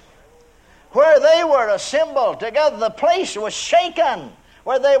where they were assembled together, the place was shaken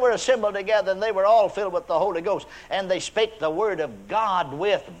where they were assembled together, and they were all filled with the Holy Ghost, and they spake the word of God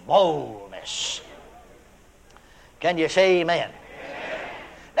with boldness. Can you say amen? Amen.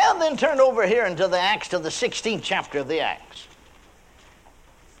 Now then, turn over here into the Acts, to the 16th chapter of the Acts.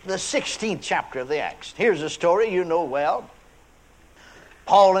 The 16th chapter of the Acts. Here's a story you know well.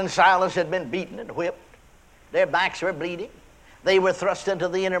 Paul and Silas had been beaten and whipped. Their backs were bleeding. They were thrust into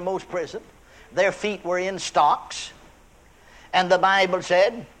the innermost prison. Their feet were in stocks. And the Bible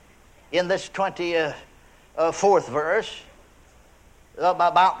said, in this 24th verse,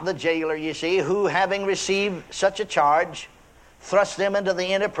 about the jailer, you see, who having received such a charge, thrust them into the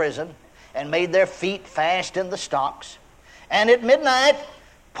inner prison, and made their feet fast in the stocks. And at midnight,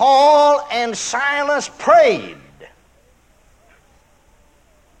 Paul and Silas prayed.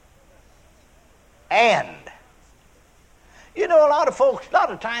 And, a lot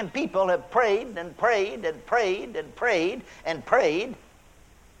of time people have prayed and prayed and prayed and prayed and prayed. And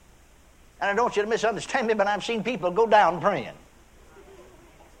I don't want you to misunderstand me, but I've seen people go down praying.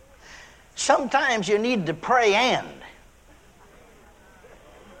 Sometimes you need to pray and.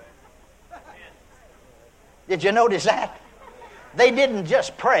 Did you notice that? They didn't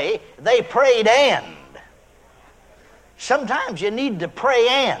just pray, they prayed and. Sometimes you need to pray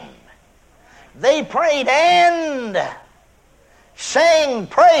and. They prayed and sang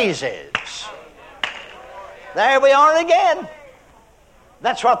praises. There we are again.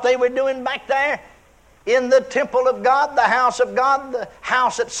 That's what they were doing back there in the temple of God, the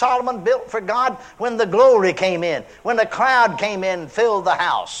house that Solomon built for God, when the glory came in, when the cloud came in and filled the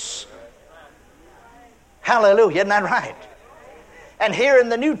house. Hallelujah, isn't that right? And here in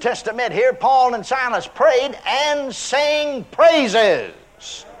the New Testament, here Paul and Silas prayed and sang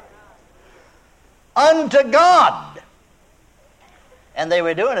praises unto God. And they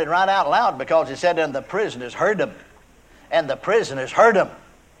were doing it right out loud, because it said, and the prisoners heard them. And the prisoners heard them.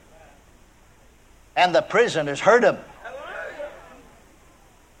 And the prisoners heard him.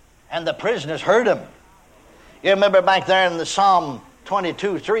 And the prisoners heard him. You remember back there in the Psalm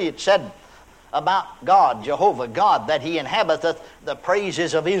 22:3, it said about God, Jehovah God, that he inhabiteth the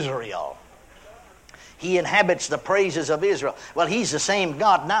praises of Israel. He inhabits the praises of Israel. Well, he's the same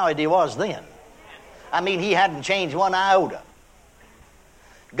God now as he was then. I mean, he hadn't changed one iota.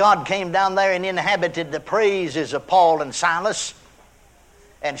 God came down there and inhabited the praises of Paul and Silas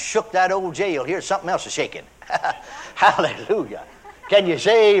and shook that old jail. Here's something else is shaking. Hallelujah. Can you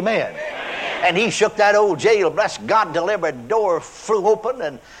say amen? Amen? And he shook that old jail. Bless God, delivered. Door flew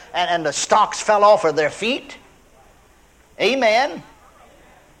open and the stocks fell off of their feet. Amen.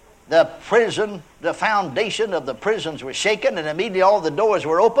 The prison, the foundation of the prisons was shaken, and immediately all the doors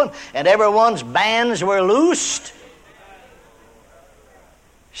were open and everyone's bands were loosed.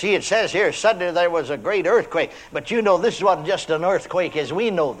 See, it says here, suddenly there was a great earthquake. But this wasn't just an earthquake as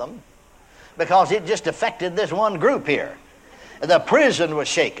we know them, because it just affected this one group here. The prison was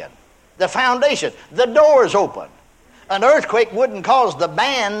shaken. The foundation, the doors open. An earthquake wouldn't cause the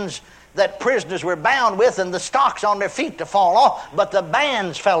bands that prisoners were bound with and the stocks on their feet to fall off, but the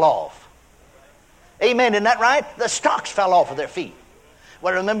bands fell off. Amen, isn't that right? The stocks fell off of their feet.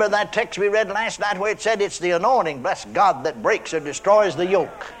 Well, remember that text we read last night where it said it's the anointing, bless God, that breaks or destroys the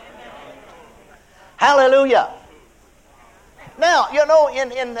yoke. Hallelujah. Now, you know,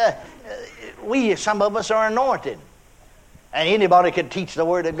 some of us are anointed. And anybody could teach the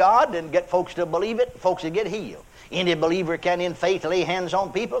Word of God and get folks to believe it, folks would get healed. Any believer can in faith lay hands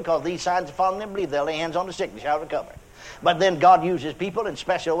on people, because these signs are following them believe. They'll lay hands on the sick, they shall recover. But then God uses people in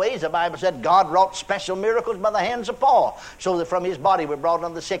special ways. The Bible said God wrought special miracles by the hands of Paul, so that from his body were brought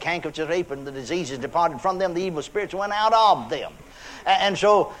unto the sick handkerchiefs of apron, the diseases departed from them, the evil spirits went out of them. And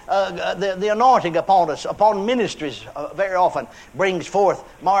so the anointing upon us, upon ministries, very often brings forth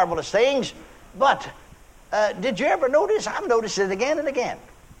marvelous things. But did you ever notice? I've noticed it again and again.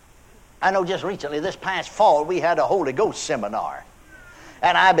 I know just recently, this past fall, we had a Holy Ghost seminar.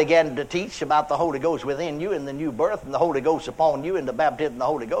 And I began to teach about the Holy Ghost within you and the new birth, and the Holy Ghost upon you and the baptism of the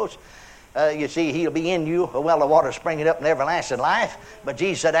Holy Ghost. You see, he'll be in you, a well of water springing up in everlasting life. But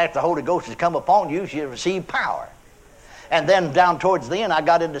Jesus said after the Holy Ghost has come upon you, you'll receive power. And then down towards the end, I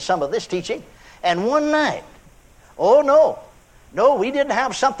got into some of this teaching. And one night, no, we didn't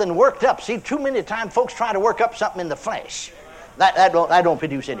have something worked up. See, too many times folks try to work up something in the flesh. That don't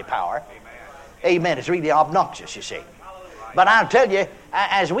produce any power. Amen. It's really obnoxious, you see. But I'll tell you,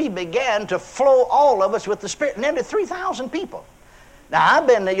 as we began to flow, all of us, with the Spirit, and then to 3,000 people. Now, I've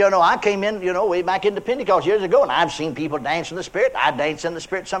been, I came in, way back into Pentecost years ago, and I've seen people dance in the Spirit. I dance in the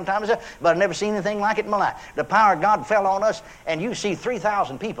Spirit sometimes, but I've never seen anything like it in my life. The power of God fell on us, and you see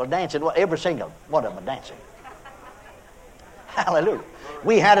 3,000 people dancing, every single one of them are dancing. Hallelujah.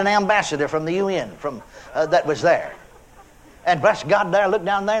 We had an ambassador from the UN that was there. And bless God, there, look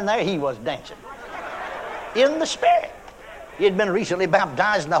down there, and there he was dancing. In the Spirit. He had been recently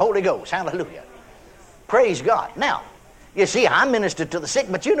baptized in the Holy Ghost. Hallelujah. Praise God. Now, you see, I ministered to the sick,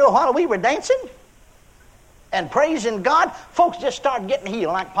 but while we were dancing and praising God, folks just started getting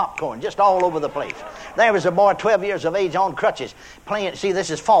healed like popcorn, just all over the place. There was a boy 12 years of age on crutches, playing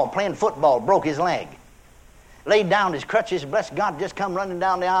football, broke his leg. Laid down his crutches, bless God, just come running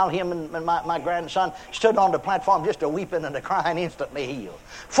down the aisle. Him and my grandson stood on the platform just a weeping and a crying, instantly healed.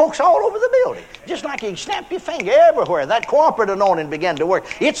 Folks all over the building, just like you snap your finger everywhere. That cooperative anointing began to work.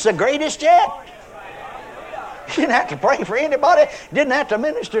 It's the greatest yet. You didn't have to pray for anybody, didn't have to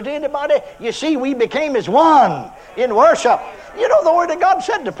minister to anybody. You see, we became as one in worship. The Word of God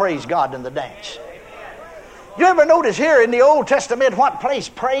said to praise God in the dance. You ever notice here in the Old Testament what place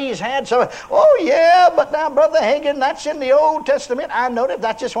praise had? But now, Brother Hagin, that's in the Old Testament. I noticed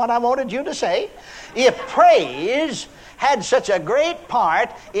that's just what I wanted you to say. If praise had such a great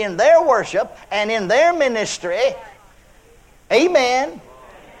part in their worship and in their ministry, amen,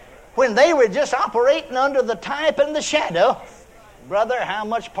 when they were just operating under the type and the shadow, brother, how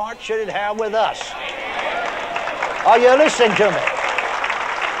much part should it have with us? Are you listening to me?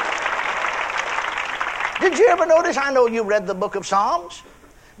 Did you ever notice, I know you read the book of Psalms,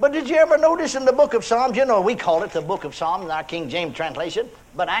 but did you ever notice in the book of Psalms, we call it the book of Psalms in our King James translation,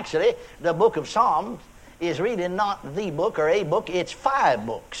 but actually the book of Psalms is really not the book or a book, it's 5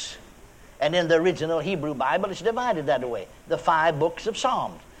 books. And in the original Hebrew Bible, it's divided that way, the 5 books of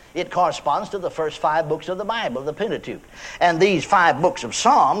Psalms. It corresponds to the first 5 books of the Bible, the Pentateuch. And these 5 books of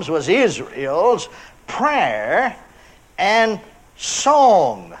Psalms was Israel's prayer and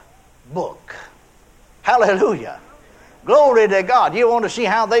song book. Hallelujah. Glory to God. You want to see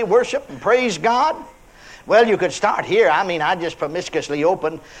how they worship and praise God? Well, you could start here. I just promiscuously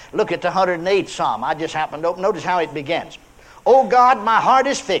opened. Look at the 108th Psalm. I just happened to open. Notice how it begins. O God, my heart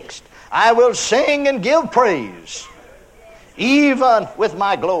is fixed. I will sing and give praise, even with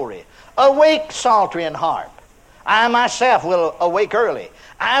my glory. Awake, psaltery and harp. I myself will awake early.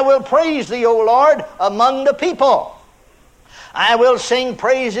 I will praise thee, O Lord, among the people. I will sing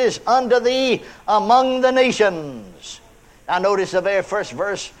praises unto thee among the nations. Now notice the very first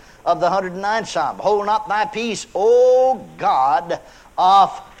verse of the 109th Psalm. Hold not thy peace, O God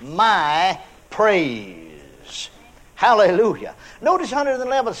of my praise. Hallelujah. Notice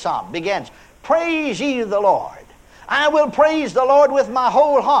 111th Psalm begins, praise ye the Lord. I will praise the Lord with my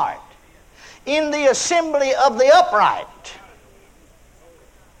whole heart in the assembly of the upright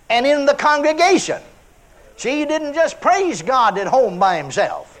and in the congregation. See, he didn't just praise God at home by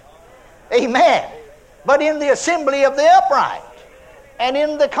himself. Amen. But in the assembly of the upright and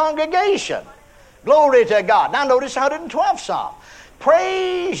in the congregation. Glory to God. Now notice 112th Psalm.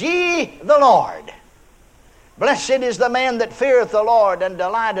 Praise ye the Lord. Blessed is the man that feareth the Lord and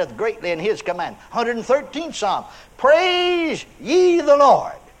delighteth greatly in his command. 113th Psalm. Praise ye the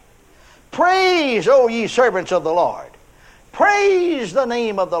Lord. Praise, O ye servants of the Lord. Praise the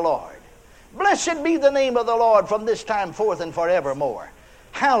name of the Lord. Blessed be the name of the Lord from this time forth and forevermore.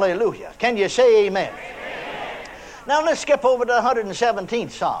 Hallelujah. Can you say amen? Now let's skip over to the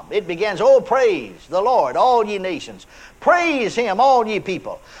 117th Psalm. It begins, "Oh, praise the Lord, all ye nations. Praise him, all ye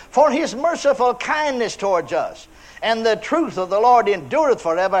people. For his merciful kindness towards us, and the truth of the Lord endureth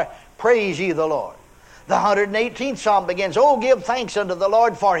forever. Praise ye the Lord." The 118th Psalm begins, "Oh, give thanks unto the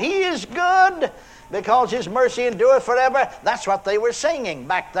Lord, for he is good, because his mercy endureth forever." That's what they were singing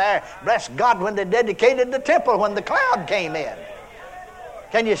back there. Bless God, when they dedicated the temple, when the cloud came in.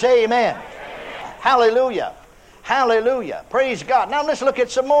 Can you say amen? Hallelujah. Hallelujah. Praise God. Now let's look at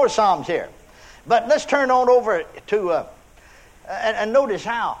some more Psalms here. But let's turn on over to, and notice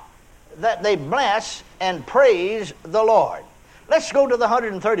how that they bless and praise the Lord. Let's go to the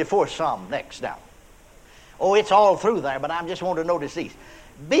 134th Psalm next now. Oh, it's all through there, but I just want to notice these.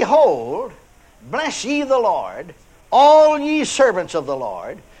 "Behold, bless ye the Lord, all ye servants of the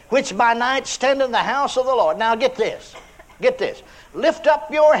Lord, which by night stand in the house of the Lord." Now get this. Get this. "Lift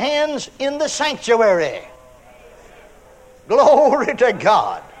up your hands in the sanctuary." Glory to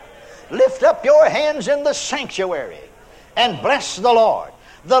God. Lift up your hands in the sanctuary and bless the Lord.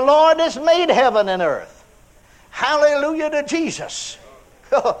 The Lord has made heaven and earth. Hallelujah to Jesus.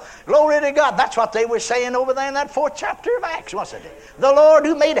 Glory to God. That's what they were saying over there in that 4th chapter of Acts, wasn't it? The Lord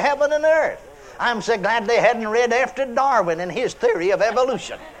who made heaven and earth. I'm so glad they hadn't read after Darwin and his theory of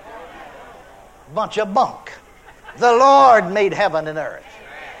evolution. Bunch of bunk. The Lord made heaven and earth.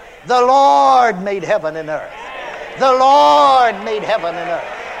 The Lord made heaven and earth. The Lord made heaven and earth.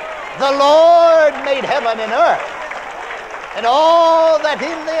 The Lord made heaven and earth. And all that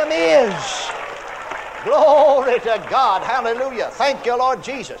in them is. Glory to God. Hallelujah. Thank you, Lord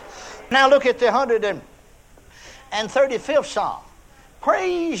Jesus. Now look at the 135th Psalm.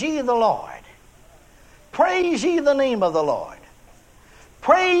 "Praise ye the Lord. Praise ye the name of the Lord.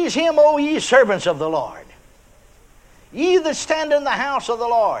 Praise him, O ye servants of the Lord. Ye that stand in the house of the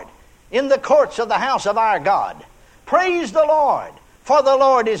Lord, in the courts of the house of our God. Praise the Lord, for the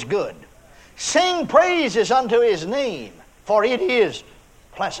Lord is good. Sing praises unto his name, for it is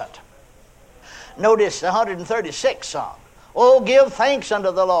pleasant." Notice the 136th Psalm. "Oh, give thanks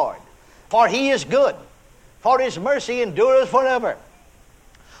unto the Lord, for he is good, for his mercy endureth forever.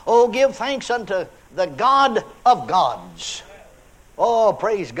 Oh, give thanks unto the God of gods." Oh,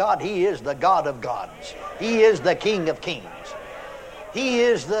 praise God, he is the God of gods. He is the King of kings. He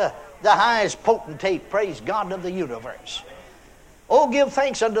is the highest potentate, praise God, of the universe. "Oh, give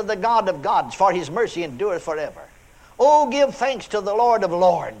thanks unto the God of gods, for his mercy endureth forever. Oh, give thanks to the Lord of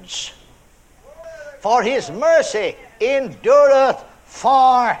lords, for his mercy endureth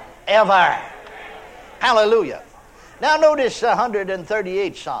forever." Hallelujah. Now notice the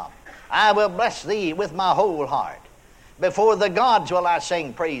 138th Psalm. "I will bless thee with my whole heart. Before the gods will I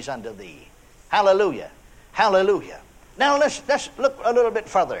sing praise unto thee." Hallelujah. Hallelujah. Now let's look a little bit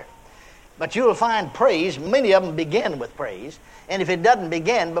further. But you'll find praise, many of them begin with praise. And if it doesn't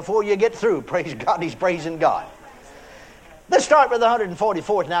begin before you get through, praise God, he's praising God. Let's start with the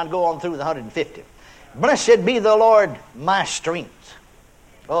 144th now and go on through the 150th. "Blessed be the Lord my strength."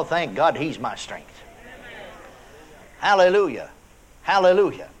 Oh, thank God he's my strength. Hallelujah.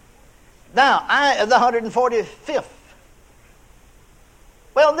 Hallelujah. Now, the 145th.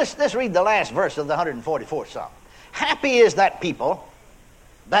 Well, let's read the last verse of the 144th Psalm. "Happy is that people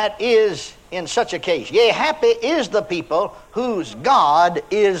that is in such a case. Yea, happy is the people whose God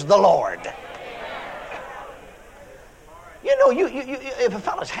is the Lord." You know, if a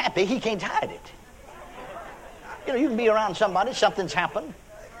fellow's happy, he can't hide it. You know, you can be around somebody, something's happened,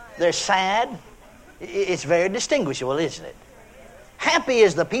 they're sad. It's very distinguishable, isn't it? Happy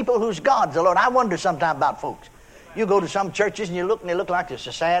is the people whose God's the Lord. I wonder sometimes about folks. You go to some churches and you look and they look like they're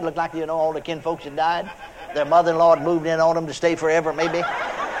so sad, look like, you know, all the kin folks had died. Their mother-in-law had moved in on them to stay forever, maybe.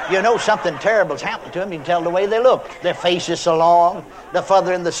 You know something terrible's happened to them. You can tell the way they look. Their face is so long. The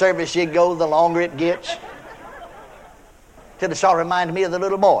further in the service you go, the longer it gets. Till it sort of reminded me of the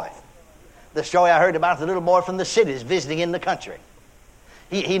little boy. The story I heard about the little boy from the cities visiting in the country.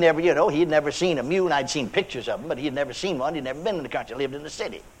 He never, you know, he'd never seen a mule. I'd seen pictures of them, but he'd never seen one. He'd never been in the country, lived in the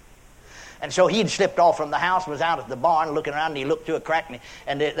city. And so he'd slipped off from the house, was out at the barn looking around, and he looked through a crack,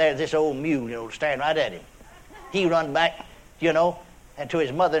 and there's this old mule, you know, staring right at him. He run back, you know, and to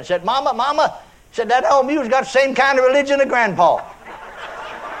his mother and said, Mama, said, that old mule's got the same kind of religion as Grandpa.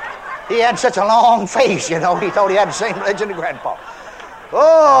 He had such a long face, you know, he thought he had the same religion as Grandpa.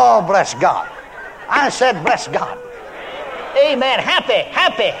 Oh, bless God. I said, bless God. Amen. Happy.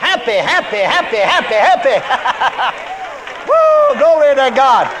 Woo, glory to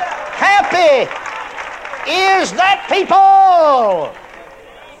God. Happy is that people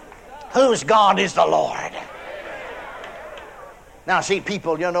whose God is the Lord. Now, see,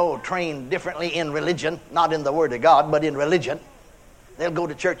 people, trained differently in religion, not in the Word of God, but in religion. They'll go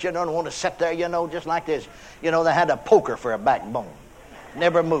to church, and want to sit there, just like this. They had a poker for a backbone.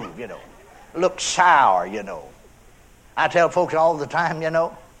 Never move, Look sour, I tell folks all the time,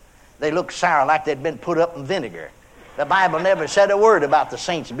 they look sour like they'd been put up in vinegar. The Bible never said a word about the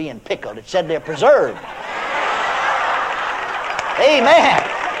saints being pickled. It said they're preserved. Amen.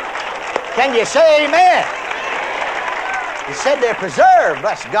 Can you say amen? It said they're preserved,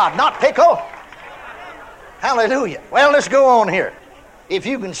 bless God, not pickled. Hallelujah. Well, let's go on here. If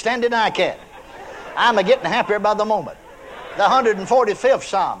you can stand it, I can. I'm a-getting happier by the moment. The 145th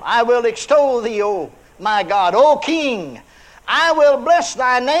Psalm. I will extol thee, O my God, O King. I will bless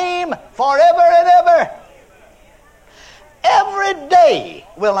thy name forever and ever. Every day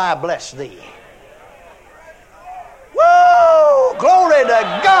will I bless thee. Woo! Glory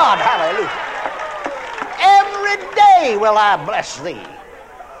to God. Hallelujah. Every day will I bless thee.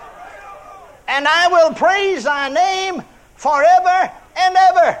 And I will praise thy name forever and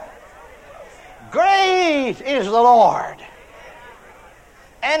ever. Great is the Lord,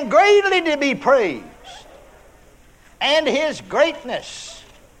 and greatly to be praised, and his greatness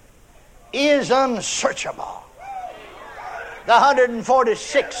is unsearchable. The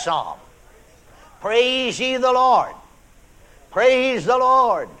 146th Psalm. Praise ye the Lord. Praise the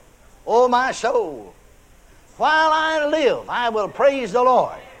Lord, O my soul. While I live, I will praise the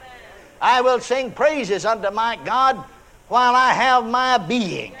Lord. I will sing praises unto my God while I have my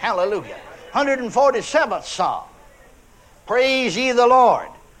being. Hallelujah. 147th Psalm. Praise ye the Lord,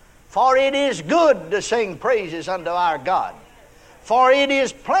 for it is good to sing praises unto our God. For it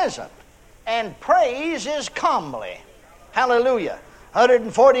is pleasant, and praise is comely. Hallelujah.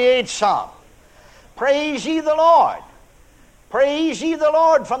 148th Psalm. Praise ye the Lord. Praise ye the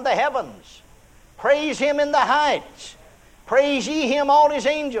Lord from the heavens. Praise him in the heights. Praise ye him, all his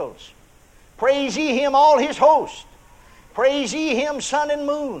angels. Praise ye him, all his host. Praise ye him, sun and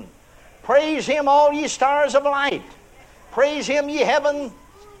moon. Praise him, all ye stars of light. Praise him, ye heaven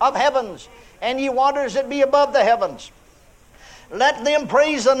of heavens, and ye waters that be above the heavens. Let them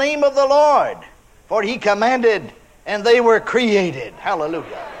praise the name of the Lord, for he commanded, and they were created.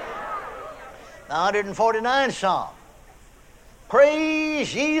 Hallelujah. The 149th Psalm.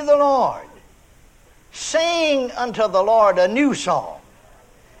 Praise ye the Lord. Sing unto the Lord a new song,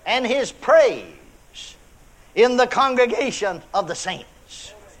 and his praise in the congregation of the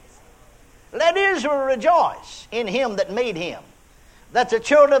saints. Let Israel rejoice in him that made him. Let the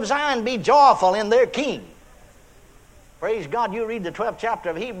children of Zion be joyful in their king. Praise God, you read the 12th chapter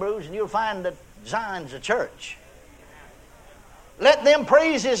of Hebrews and you'll find that Zion's a church. Let them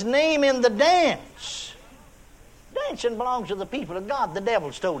praise his name in the dance. Dancing belongs to the people of God. The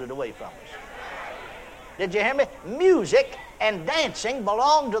devil stole it away from us. Did you hear me? Music and dancing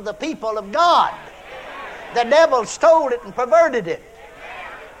belong to the people of God. The devil stole it and perverted it.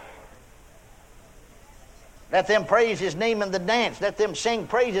 Let them praise his name in the dance. Let them sing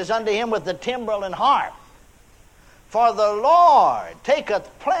praises unto him with the timbrel and harp. For the Lord taketh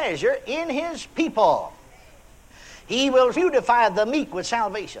pleasure in his people. He will beautify the meek with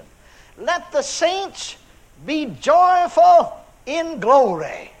salvation. Let the saints be joyful in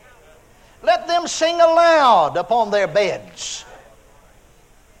glory. Let them sing aloud upon their beds.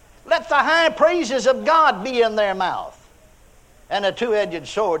 Let the high praises of God be in their mouth, and a two-edged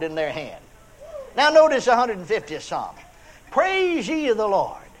sword in their hand. Now notice the 150th Psalm. Praise ye the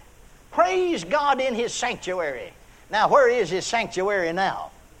Lord. Praise God in his sanctuary. Now where is his sanctuary now?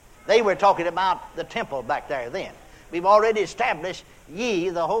 They were talking about the temple back there then. We've already established ye,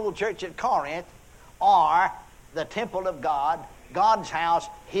 the whole church at Corinth, are the temple of God, God's house,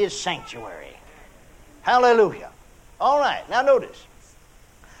 his sanctuary. Hallelujah. All right, now notice.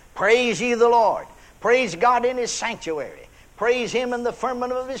 Praise ye the Lord. Praise God in his sanctuary. Praise him in the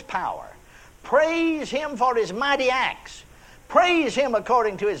firmament of his power. Praise him for his mighty acts. Praise him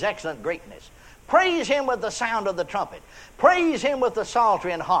according to his excellent greatness. Praise him with the sound of the trumpet. Praise him with the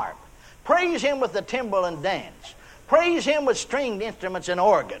psaltery and harp. Praise him with the timbrel and dance. Praise him with stringed instruments and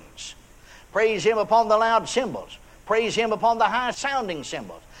organs. Praise him upon the loud cymbals. Praise him upon the high sounding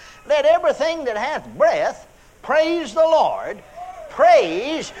cymbals. Let everything that hath breath praise the Lord.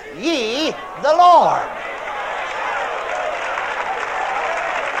 Praise ye the Lord.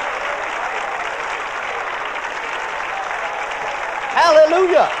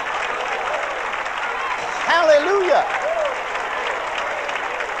 Hallelujah. Hallelujah.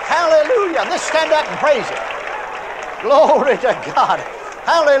 Hallelujah. Let's stand up and praise him. Glory to God.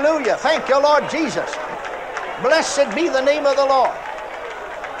 Hallelujah. Thank you, Lord Jesus. Blessed be the name of the Lord.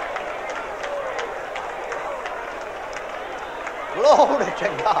 Glory to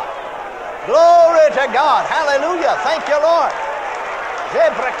God. Glory to God. Hallelujah. Thank you, Lord.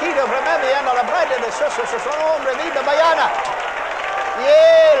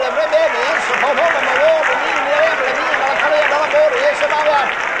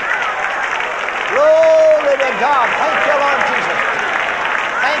 Glory to God. Thank you, Lord Jesus.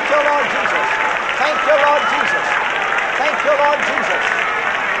 Thank you, Lord Jesus. Thank you, Lord Jesus. Thank you, Lord Jesus.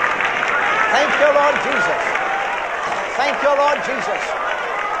 Thank you, Lord Jesus. Thank you, Lord Jesus.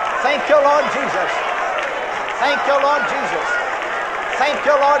 Thank you, Lord Jesus. Thank you, Lord Jesus. Thank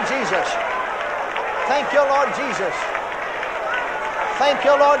you, Lord Jesus. Thank you, Lord Jesus. Thank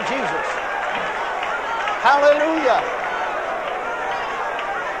you, Lord Jesus. Hallelujah.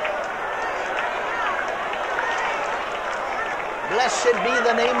 Blessed be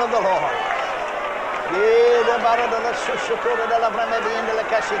the name of the Lord.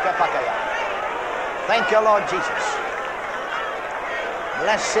 Thank you, Lord Jesus.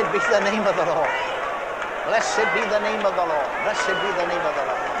 Blessed be the name of the Lord. Blessed be the name of the Lord. Blessed be the name of the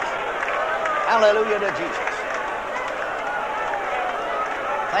Lord. Hallelujah to Jesus.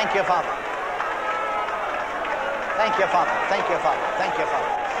 Thank you, Father. Thank you, Father. Thank you, Father. Thank you,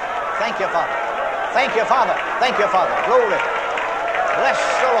 Father. Thank you, Father. Thank you, Father. Thank you, Father. Glory. Bless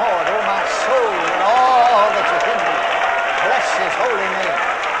the Lord, oh my soul, and all that is in me. Bless his holy name.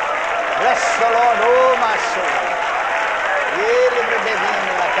 Bless the Lord, oh my soul.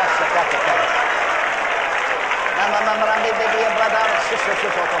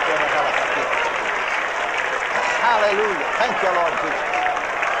 Hallelujah. Thank you, Lord Jesus.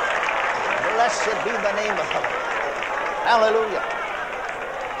 Blessed be the name of the Lord. Hallelujah.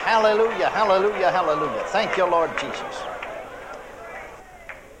 Hallelujah. Hallelujah. Hallelujah. Thank you, Lord Jesus.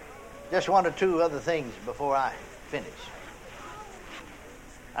 Just one or two other things before I finish.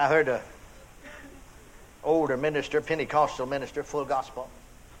 I heard a older minister, Pentecostal minister, full gospel.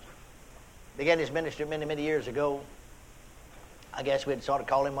 Began his ministry many, many years ago. I guess we'd sort of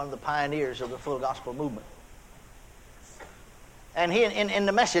call him one of the pioneers of the full gospel movement. And he, in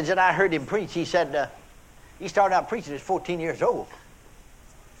the message that I heard him preach, he said he started out preaching at 14 years old.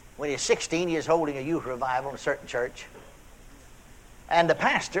 When he was 16, he was holding a youth revival in a certain church. And the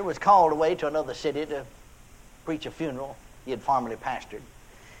pastor was called away to another city to preach a funeral. He had formerly pastored.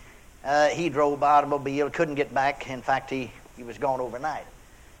 He drove by automobile, couldn't get back. In fact, he was gone overnight.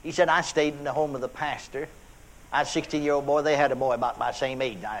 He said, I stayed in the home of the pastor. I was a 16-year-old boy. They had a boy about my same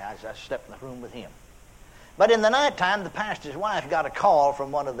age. I slept in the room with him. But in the nighttime, the pastor's wife got a call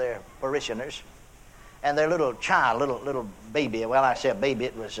from one of their parishioners. And their little child, little baby, well, I say a baby,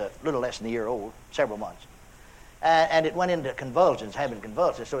 it was a little less than a year old, several months. And it went into convulsions, having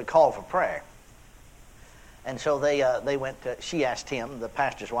convulsions, so he called for prayer. And so they went to, she asked him, the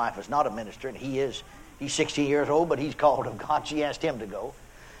pastor's wife was not a minister, and he's 16 years old, but he's called of God. She asked him to go.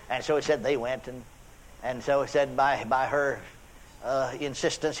 And so he said they went, and so he said by her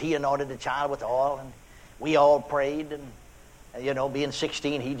insistence, he anointed the child with oil, and we all prayed, and you know, being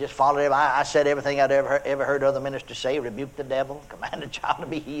 16, he just followed him. I said everything I'd ever heard other ministers say, rebuked the devil, commanded the child to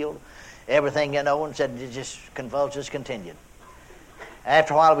be healed, everything, you know, and said it just convulsions continued.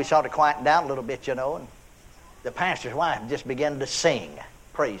 After a while, we started quieting down a little bit, you know, and the pastor's wife just began to sing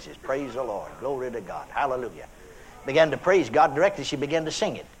praises. Praise the Lord. Glory to God. Hallelujah. Began to praise God directly. She began to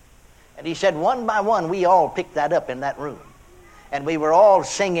sing it. And he said one by one, we all picked that up in that room. And we were all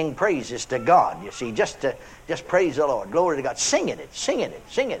singing praises to God, you see, just praise the Lord. Glory to God. Singing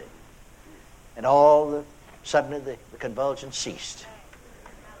it. And all of a sudden the convulsion ceased.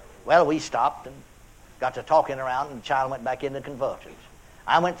 Well, we stopped and got to talking around, and the child went back into convulsions.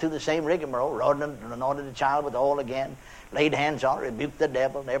 I went through the same rigmarole, anointed the child with oil again, laid hands on it, rebuked the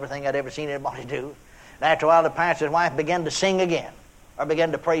devil, and everything I'd ever seen anybody do. And after a while, the pastor's wife began to sing again, or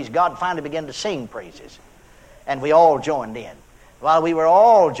began to praise God, finally began to sing praises. And we all joined in. While we were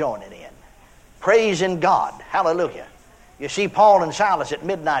all joining in, praising God. Hallelujah. You see, Paul and Silas at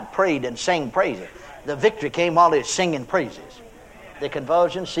midnight prayed and sang praises. The victory came while they were singing praises. The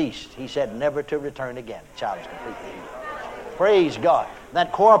convulsion ceased. He said, never to return again. The child is completely healed. Praise God.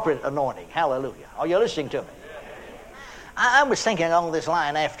 That corporate anointing. Hallelujah. Are you listening to me? I was thinking along this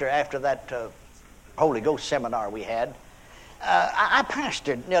line after that Holy Ghost seminar we had. I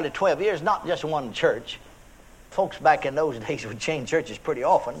pastored nearly 12 years, not just one church. Folks back in those days would change churches pretty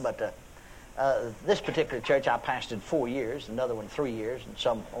often, but this particular church I pastored 4 years, another one 3 years, and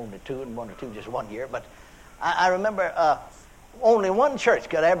some only 2, and 1 or 2 just 1 year. But I remember only one church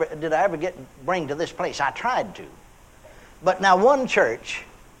did I ever bring to this place. I tried to. But now one church,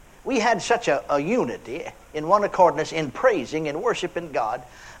 we had such a unity in one accordness in praising and worshiping God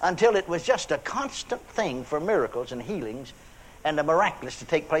until it was just a constant thing for miracles and healings and the miraculous to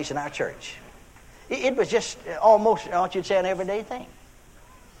take place in our church. It was just almost, what you'd say, an everyday thing.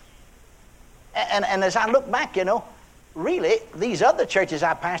 And as I look back, really, these other churches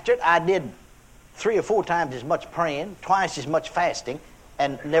I pastored, I did 3 or 4 times as much praying, twice as much fasting,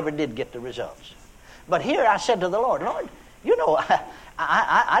 and never did get the results. But here I said to the Lord,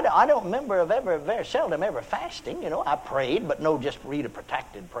 I don't remember of very seldom ever fasting. I prayed, but no just read a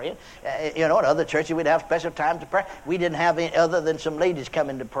protracted praying. In other churches we'd have special times to pray. We didn't have any other than some ladies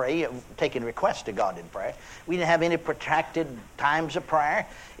coming to pray, taking requests to God in prayer. We didn't have any protracted times of prayer.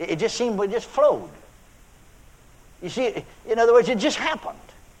 It just seemed we just flowed. You see, in other words, it just happened.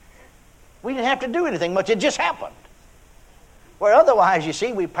 We didn't have to do anything much. It just happened. Where otherwise, you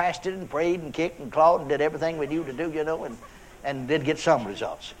see, we pastored and prayed and kicked and clawed and did everything we knew to do, and did get some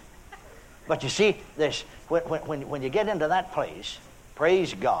results. But you see, when you get into that place,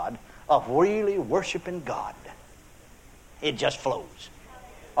 praise God, of really worshiping God, it just flows.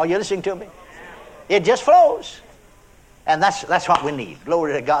 Are you listening to me? It just flows. And that's what we need.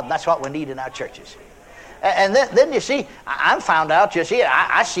 Glory to God. That's what we need in our churches. And then you see, I found out, you see,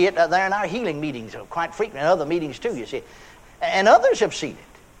 I see it there in our healing meetings quite frequently, and other meetings too, you see. And others have seen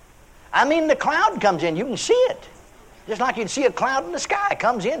it. I mean, the cloud comes in, you can see it. Just like you'd see a cloud in the sky. It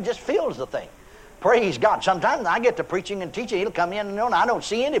comes in, just fills the thing. Praise God. Sometimes I get to preaching and teaching, he'll come in and I don't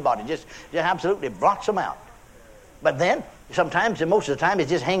see anybody. Just absolutely blocks them out. But then, sometimes, and most of the time, it's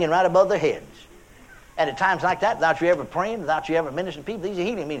just hanging right above their heads. And at times like that, without you ever praying, without you ever ministering to people, these are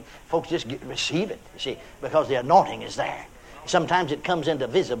healing. I mean, folks just receive it, you see, because the anointing is there. Sometimes it comes into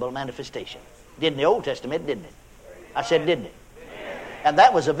visible manifestation. Did in the Old Testament, didn't it? I said, didn't it? And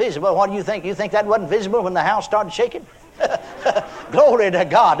that was a visible. What do you think? You think that wasn't visible when the house started shaking? Glory to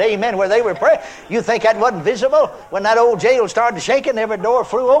God. Amen. Where they were praying. You think that wasn't visible when that old jail started shaking, every door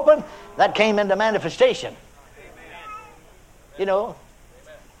flew open? That came into manifestation.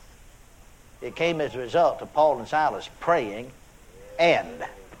 It came as a result of Paul and Silas praying and.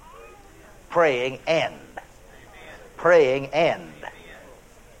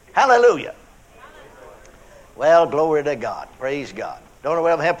 Hallelujah. Well, glory to God. Praise God. Don't know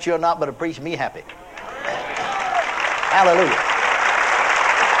whether I've helped you or not, but it preached me happy. Hallelujah.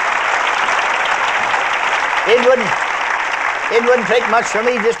 It wouldn't take much for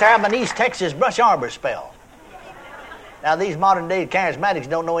me just to have an East Texas brush arbor spell. Now, these modern day charismatics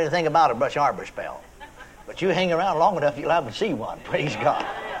don't know anything about a brush arbor spell. But you hang around long enough, you'll have to see one. Praise God.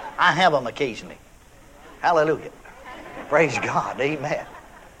 I have them occasionally. Hallelujah. Praise God. Amen.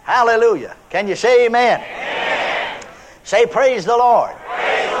 Hallelujah. Can you say amen? Amen. Say praise the Lord.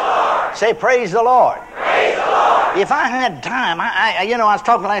 Praise the Lord. Say praise the Lord. Praise the Lord. If I had time, I was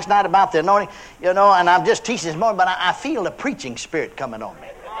talking last night about the anointing, and I'm just teaching this morning, but I feel the preaching spirit coming on me.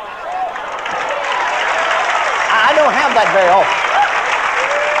 I don't have that very often.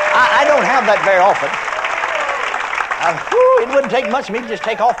 I don't have that very often. It wouldn't take much for me to just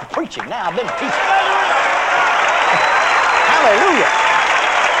take off the preaching. Now I've been teaching. Hallelujah.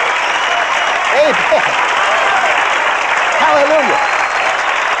 Amen. Hallelujah.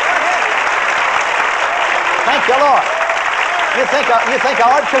 Thank you, Lord. You think I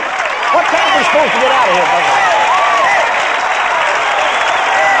ought to? What time are we supposed to get out of here, brother?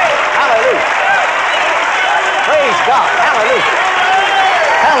 Hallelujah. Praise God. Hallelujah.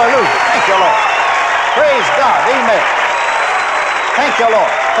 Hallelujah. Thank you, Lord. Praise God. Amen. Thank you,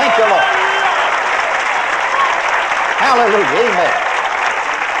 Lord. Thank you, Lord. Hallelujah. Amen.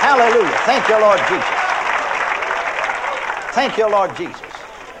 Hallelujah. Thank you, Lord Jesus. Thank you, Lord Jesus.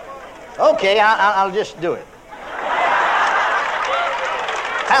 Okay, I'll just do it.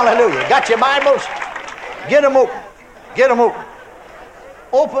 Hallelujah. Got your Bibles? Get them open. Get them open.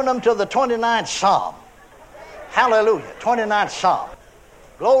 Open them to the 29th Psalm. Hallelujah. 29th Psalm.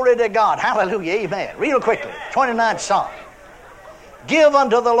 Glory to God. Hallelujah. Amen. Real quickly. 29th Psalm. Give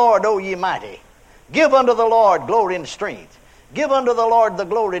unto the Lord, O ye mighty. Give unto the Lord glory and strength. Give unto the Lord the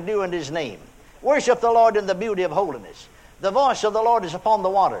glory due unto his name. Worship the Lord in the beauty of holiness. The voice of the Lord is upon the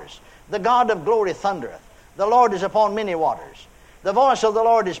waters. The God of glory thundereth. The Lord is upon many waters. The voice of the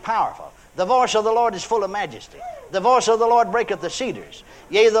Lord is powerful. The voice of the Lord is full of majesty. The voice of the Lord breaketh the cedars.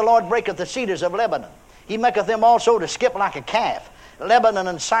 Yea, the Lord breaketh the cedars of Lebanon. He maketh them also to skip like a calf. Lebanon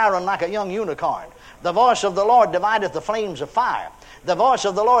and Syron like a young unicorn. The voice of the Lord divideth the flames of fire. The voice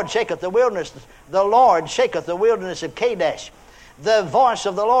of the Lord shaketh the wilderness. The Lord shaketh the wilderness of Kadesh. The voice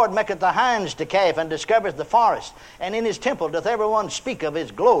of the Lord maketh the hinds to calve, and discovereth the forest. And in his temple doth everyone speak of his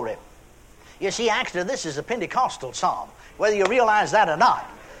glory. You see, actually, this is a Pentecostal psalm, whether you realize that or not.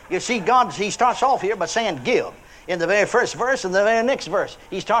 You see, God, he starts off here by saying give. In the very first verse and the very next verse,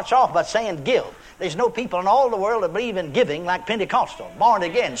 he starts off by saying give. There's no people in all the world that believe in giving like Pentecostal, born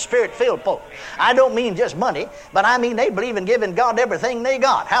again, spirit-filled folk. I don't mean just money, but I mean they believe in giving God everything they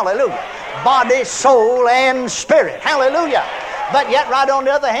got. Hallelujah. Body, soul, and spirit. Hallelujah. But yet, right on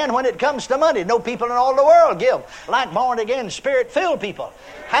the other hand, when it comes to money, no people in all the world give like born again, spirit-filled people.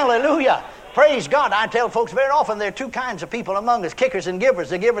 Hallelujah. Praise God. I tell folks very often there are two kinds of people among us, kickers and givers.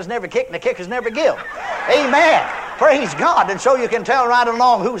 The givers never kick and the kickers never give. Amen. Praise God. And so you can tell right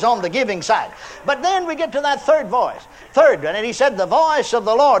along who's on the giving side. But then we get to that third voice. Third, and he said, the voice of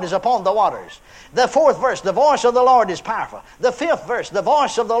the Lord is upon the waters. The fourth verse, the voice of the Lord is powerful. The fifth verse, the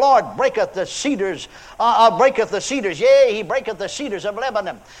voice of the Lord breaketh the cedars, yea, he breaketh the cedars of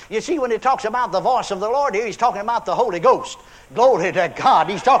Lebanon. You see, when he talks about the voice of the Lord here, he's talking about the Holy Ghost. Glory to God.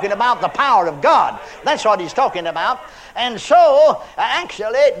 He's talking about the power of God. That's what he's talking about. And so,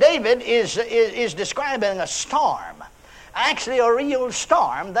 actually, David is describing a storm. Actually, a real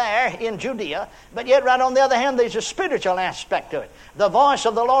storm there in Judea. But yet, right on the other hand, there's a spiritual aspect to it. The voice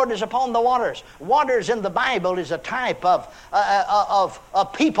of the Lord is upon the waters. Waters in the Bible is a type of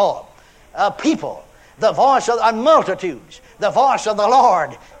people. People. The voice of multitudes. The voice of the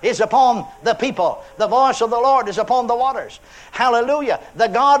Lord is upon the people. The voice of the Lord is upon the waters. Hallelujah. The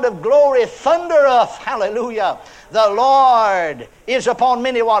God of glory thundereth. Hallelujah. The Lord is upon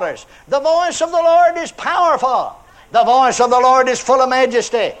many waters. The voice of the Lord is powerful. The voice of the Lord is full of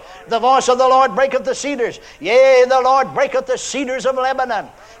majesty. The voice of the Lord breaketh the cedars. Yea, the Lord breaketh the cedars of Lebanon.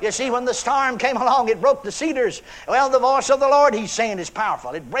 You see, when the storm came along, it broke the cedars. Well, the voice of the Lord, he's saying, is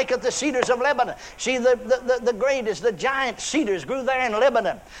powerful. It breaketh the cedars of Lebanon. See, the greatest, the giant cedars grew there in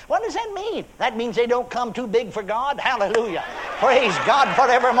Lebanon. What does that mean? That means they don't come too big for God. Hallelujah. Praise God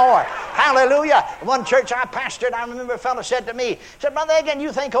forevermore. Hallelujah. One church I pastored, I remember a fellow said to me, said, Brother Hagin,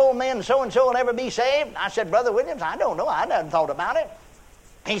 you think old men so-and-so will ever be saved? I said, Brother Williams, I don't know. I never thought about it.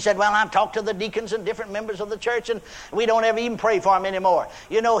 He said, well, I've talked to the deacons and different members of the church, and we don't ever even pray for him anymore.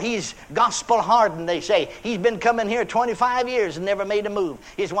 You know, he's gospel hardened, they say. He's been coming here 25 years and never made a move.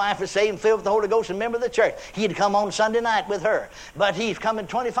 His wife is saved and filled with the Holy Ghost and member of the church. He'd come on Sunday night with her. But he's coming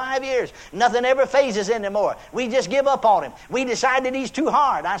 25 years. Nothing ever phases anymore. We just give up on him. We decided he's too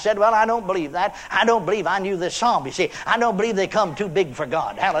hard. I said, well, I don't believe that. I don't believe I knew this psalm. You see, I don't believe they come too big for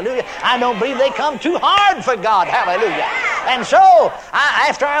God. Hallelujah. I don't believe they come too hard for God. Hallelujah. And so,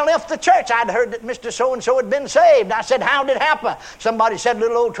 after I left the church, I'd heard that Mr. So-and-so had been saved. I said, how did it happen? Somebody said, a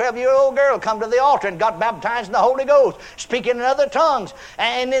little old 12-year-old girl come to the altar and got baptized in the Holy Ghost, speaking in other tongues.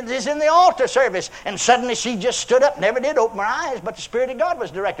 And it is in the altar service. And suddenly she just stood up, never did open her eyes, but the Spirit of God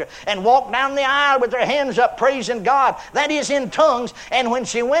was directing her, and walked down the aisle with her hands up, praising God. That is in tongues. And when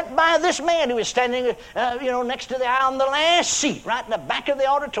she went by this man who was standing next to the aisle in the last seat, right in the back of the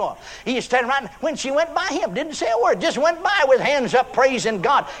auditorium, he was standing right. When she went by him, didn't say a word, just went by with hands up, praising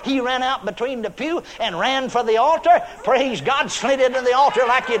God. He ran out between the pew and ran for the altar. Praise God, slid into the altar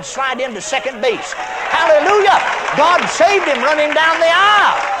like he'd slide into second base. Hallelujah. God saved him running down the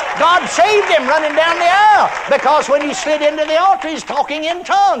aisle. God saved him running down the aisle, because when he slid into the altar, he's talking in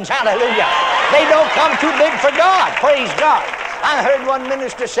tongues. Hallelujah. They don't come too big for God. Praise God. I heard one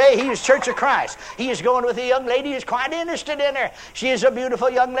minister say he is Church of Christ. He is going with a young lady. He's quite interested in her. She is a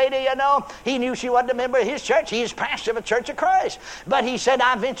beautiful young lady, you know. He knew she wasn't a member of his church. He is pastor of a Church of Christ. But he said,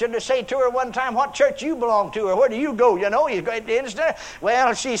 I ventured to say to her one time, what church you belong to, or where do you go? You know, he's greatly interested in her.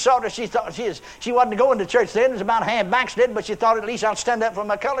 Well, she thought she wasn't going to church then. It was about half backslid, but she thought, at least I'll stand up for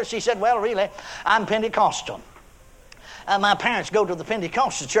my colors. She said, well, really, I'm Pentecostal. My parents go to the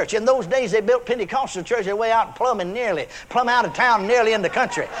Pentecostal church. In those days, they built Pentecostal church way out in plumb out of town, nearly in the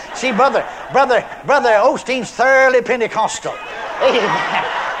country. See, brother Osteen's thoroughly Pentecostal. Amen.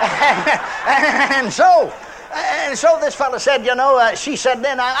 And so this fellow said, she said,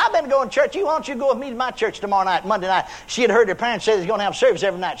 then I've been going to church. Why don't you go with me to my church tomorrow night, Monday night? She had heard her parents say they're going to have service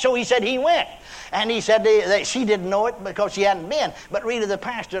every night. So he said he went. And he said she didn't know it because she hadn't been. But really the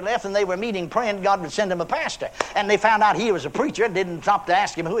pastor left, and they were meeting, praying God would send him a pastor. And they found out he was a preacher. Didn't stop to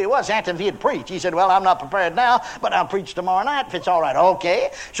ask him who he was. Asked him if he had preached. He said, well, I'm not prepared now, but I'll preach tomorrow night if it's all right.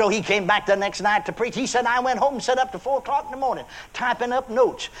 Okay. So he came back the next night to preach. He said, I went home and sat up to 4 o'clock in the morning typing up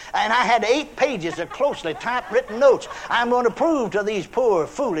notes. And I had 8 pages of closely typewritten notes. I'm going to prove to these poor,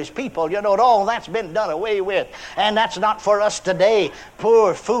 foolish people, that all that's been done away with. And that's not for us today.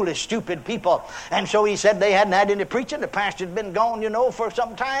 Poor, foolish, stupid people. And so he said they hadn't had any preaching. The pastor had been gone, for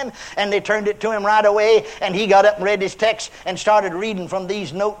some time. And they turned it to him right away. And he got up and read his text and started reading from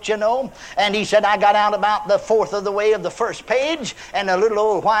these notes, And he said, I got out about the fourth of the way of the first page. And a little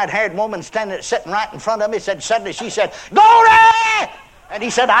old white-haired woman sitting right in front of me said, suddenly she said, "Glory!" And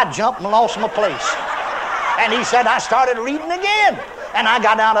he said, I jumped and lost my place. And he said, I started reading again. And I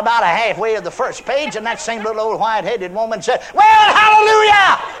got out about a halfway of the first page, and that same little old white-headed woman said, "Well,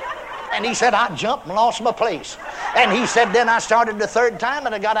 hallelujah!" And he said, I jumped and lost my place. And he said, then I started the third time,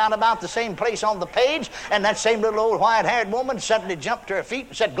 and I got out about the same place on the page, and that same little old white-haired woman suddenly jumped to her feet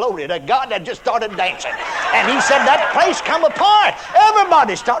and said, "Glory to God," and just started dancing. And he said, that place come apart.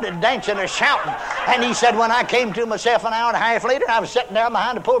 Everybody started dancing or shouting. And he said, when I came to myself an hour and a half later, I was sitting down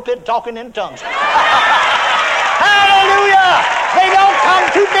behind the pulpit talking in tongues. Hallelujah! They don't come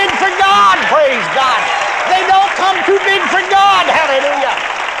too big for God, praise God. They don't come too big for God, hallelujah.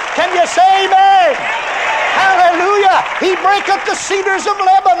 Can you say amen? Hallelujah. He breaketh the cedars of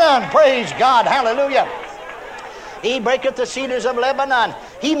Lebanon. Praise God. Hallelujah. He breaketh the cedars of Lebanon.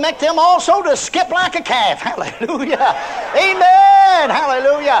 He make them also to skip like a calf. Hallelujah. Amen.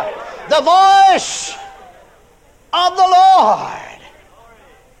 Hallelujah. The voice of the Lord.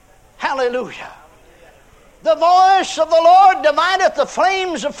 Hallelujah. The voice of the Lord divideth the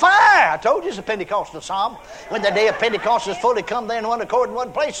flames of fire. I told you it's a Pentecostal psalm. When the day of Pentecost was fully come, there in one accord in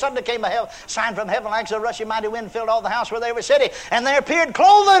one place, suddenly came a sign from heaven like as a rushing mighty wind filled all the house where they were sitting. And there appeared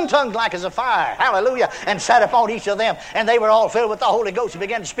cloven tongues like as a fire. Hallelujah. And sat upon each of them. And they were all filled with the Holy Ghost and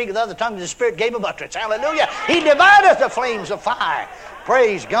began to speak with other tongues. And the Spirit gave them utterance. Hallelujah. He divideth the flames of fire.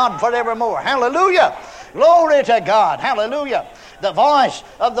 Praise God forevermore. Hallelujah. Glory to God. Hallelujah. The voice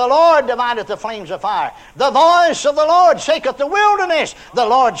of the Lord divideth the flames of fire. The voice of the Lord shaketh the wilderness. The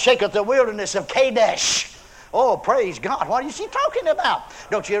Lord shaketh the wilderness of Kadesh. Oh, praise God. What is he talking about?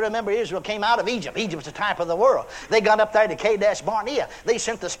 Don't you remember Israel came out of Egypt? Egypt was the type of the world. They got up there to Kadesh Barnea. They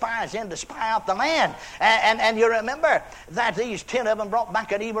sent the spies in to spy out the land. And you remember that these 10 of them brought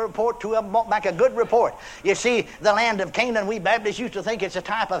back an evil report. 2 of them brought back a good report. You see, the land of Canaan, we Baptists used to think it's a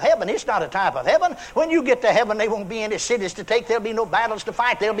type of heaven. It's not a type of heaven. When you get to heaven, there won't be any cities to take. There'll be no battles to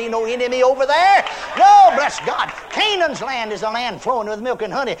fight. There'll be no enemy over there. No, bless God. Canaan's land is a land flowing with milk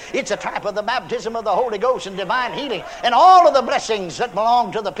and honey. It's a type of the baptism of the Holy Ghost and divine healing and all of the blessings that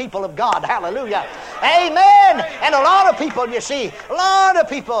belong to the people of God. Hallelujah. Amen. And a lot of people, you see, a lot of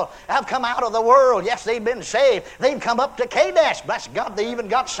people have come out of the world. Yes, they've been saved. They've come up to Kadesh. Bless God, they even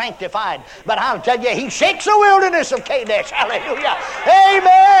got sanctified. But I'll tell you, he shakes the wilderness of Kadesh. Hallelujah.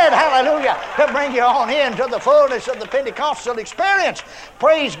 Amen. Hallelujah. To bring you on into the fullness of the Pentecostal experience.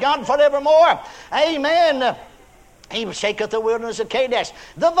 Praise God forevermore. Amen. He shaketh the wilderness of Kadesh.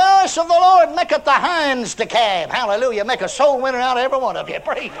 The voice of the Lord maketh the hinds to calve. Hallelujah. Make a soul winner out of every one of you.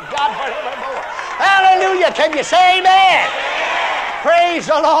 Praise God forevermore. Hallelujah. Can you say amen? Praise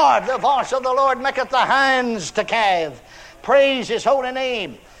the Lord. The voice of the Lord maketh the hinds to calve. Praise his holy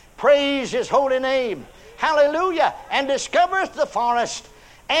name. Praise his holy name. Hallelujah. And discovereth the forest.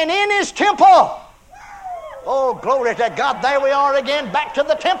 And in his temple. Oh, glory to God. There we are again. Back to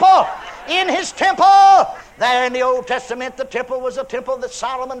the temple. In his temple. There in the Old Testament, the temple was a temple that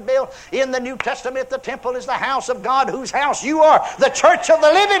Solomon built. In the New Testament, the temple is the house of God, whose house you are, the church of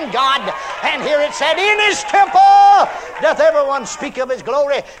the living God. And here it said, in his temple doth everyone speak of his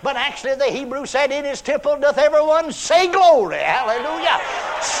glory. But actually the Hebrew said, in his temple doth everyone say glory. Hallelujah.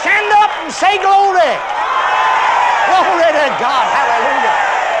 Stand up and say glory. Glory to God. Hallelujah.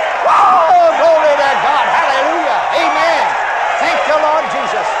 Oh, glory to God. Hallelujah. Amen. Thank you, Lord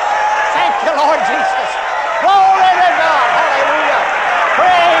Jesus. Thank you, Lord Jesus. Glory to God. Hallelujah.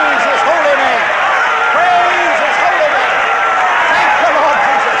 Praise his holy name. Praise his holy name. Thank you, Lord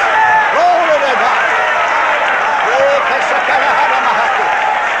Jesus. Glory to God.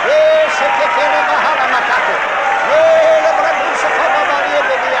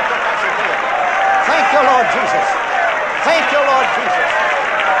 Thank you, Lord Jesus. Thank you, Lord Jesus.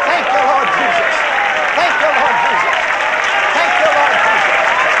 Thank you, Lord Jesus. Thank you, Lord Jesus. Thank you, Lord Jesus.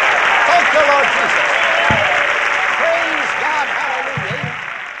 Thank you, Lord Jesus. Praise God. Hallelujah.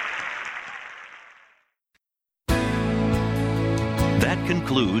 That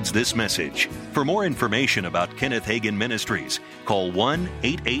concludes this message. For more information about Kenneth Hagin Ministries, call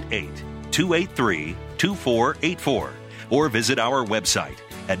 1-888-283-2484 or visit our website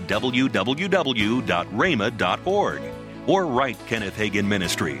at www.rhema.org. or write Kenneth Hagin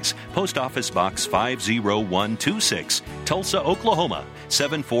Ministries, Post Office Box 50126, Tulsa, Oklahoma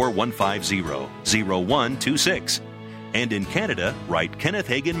 74150-0126. And in Canada, write Kenneth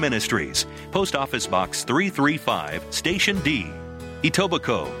Hagin Ministries, Post Office Box 335, Station D,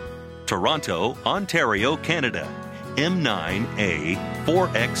 Etobicoke, Toronto, Ontario, Canada,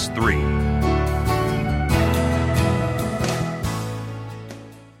 M9A4X3.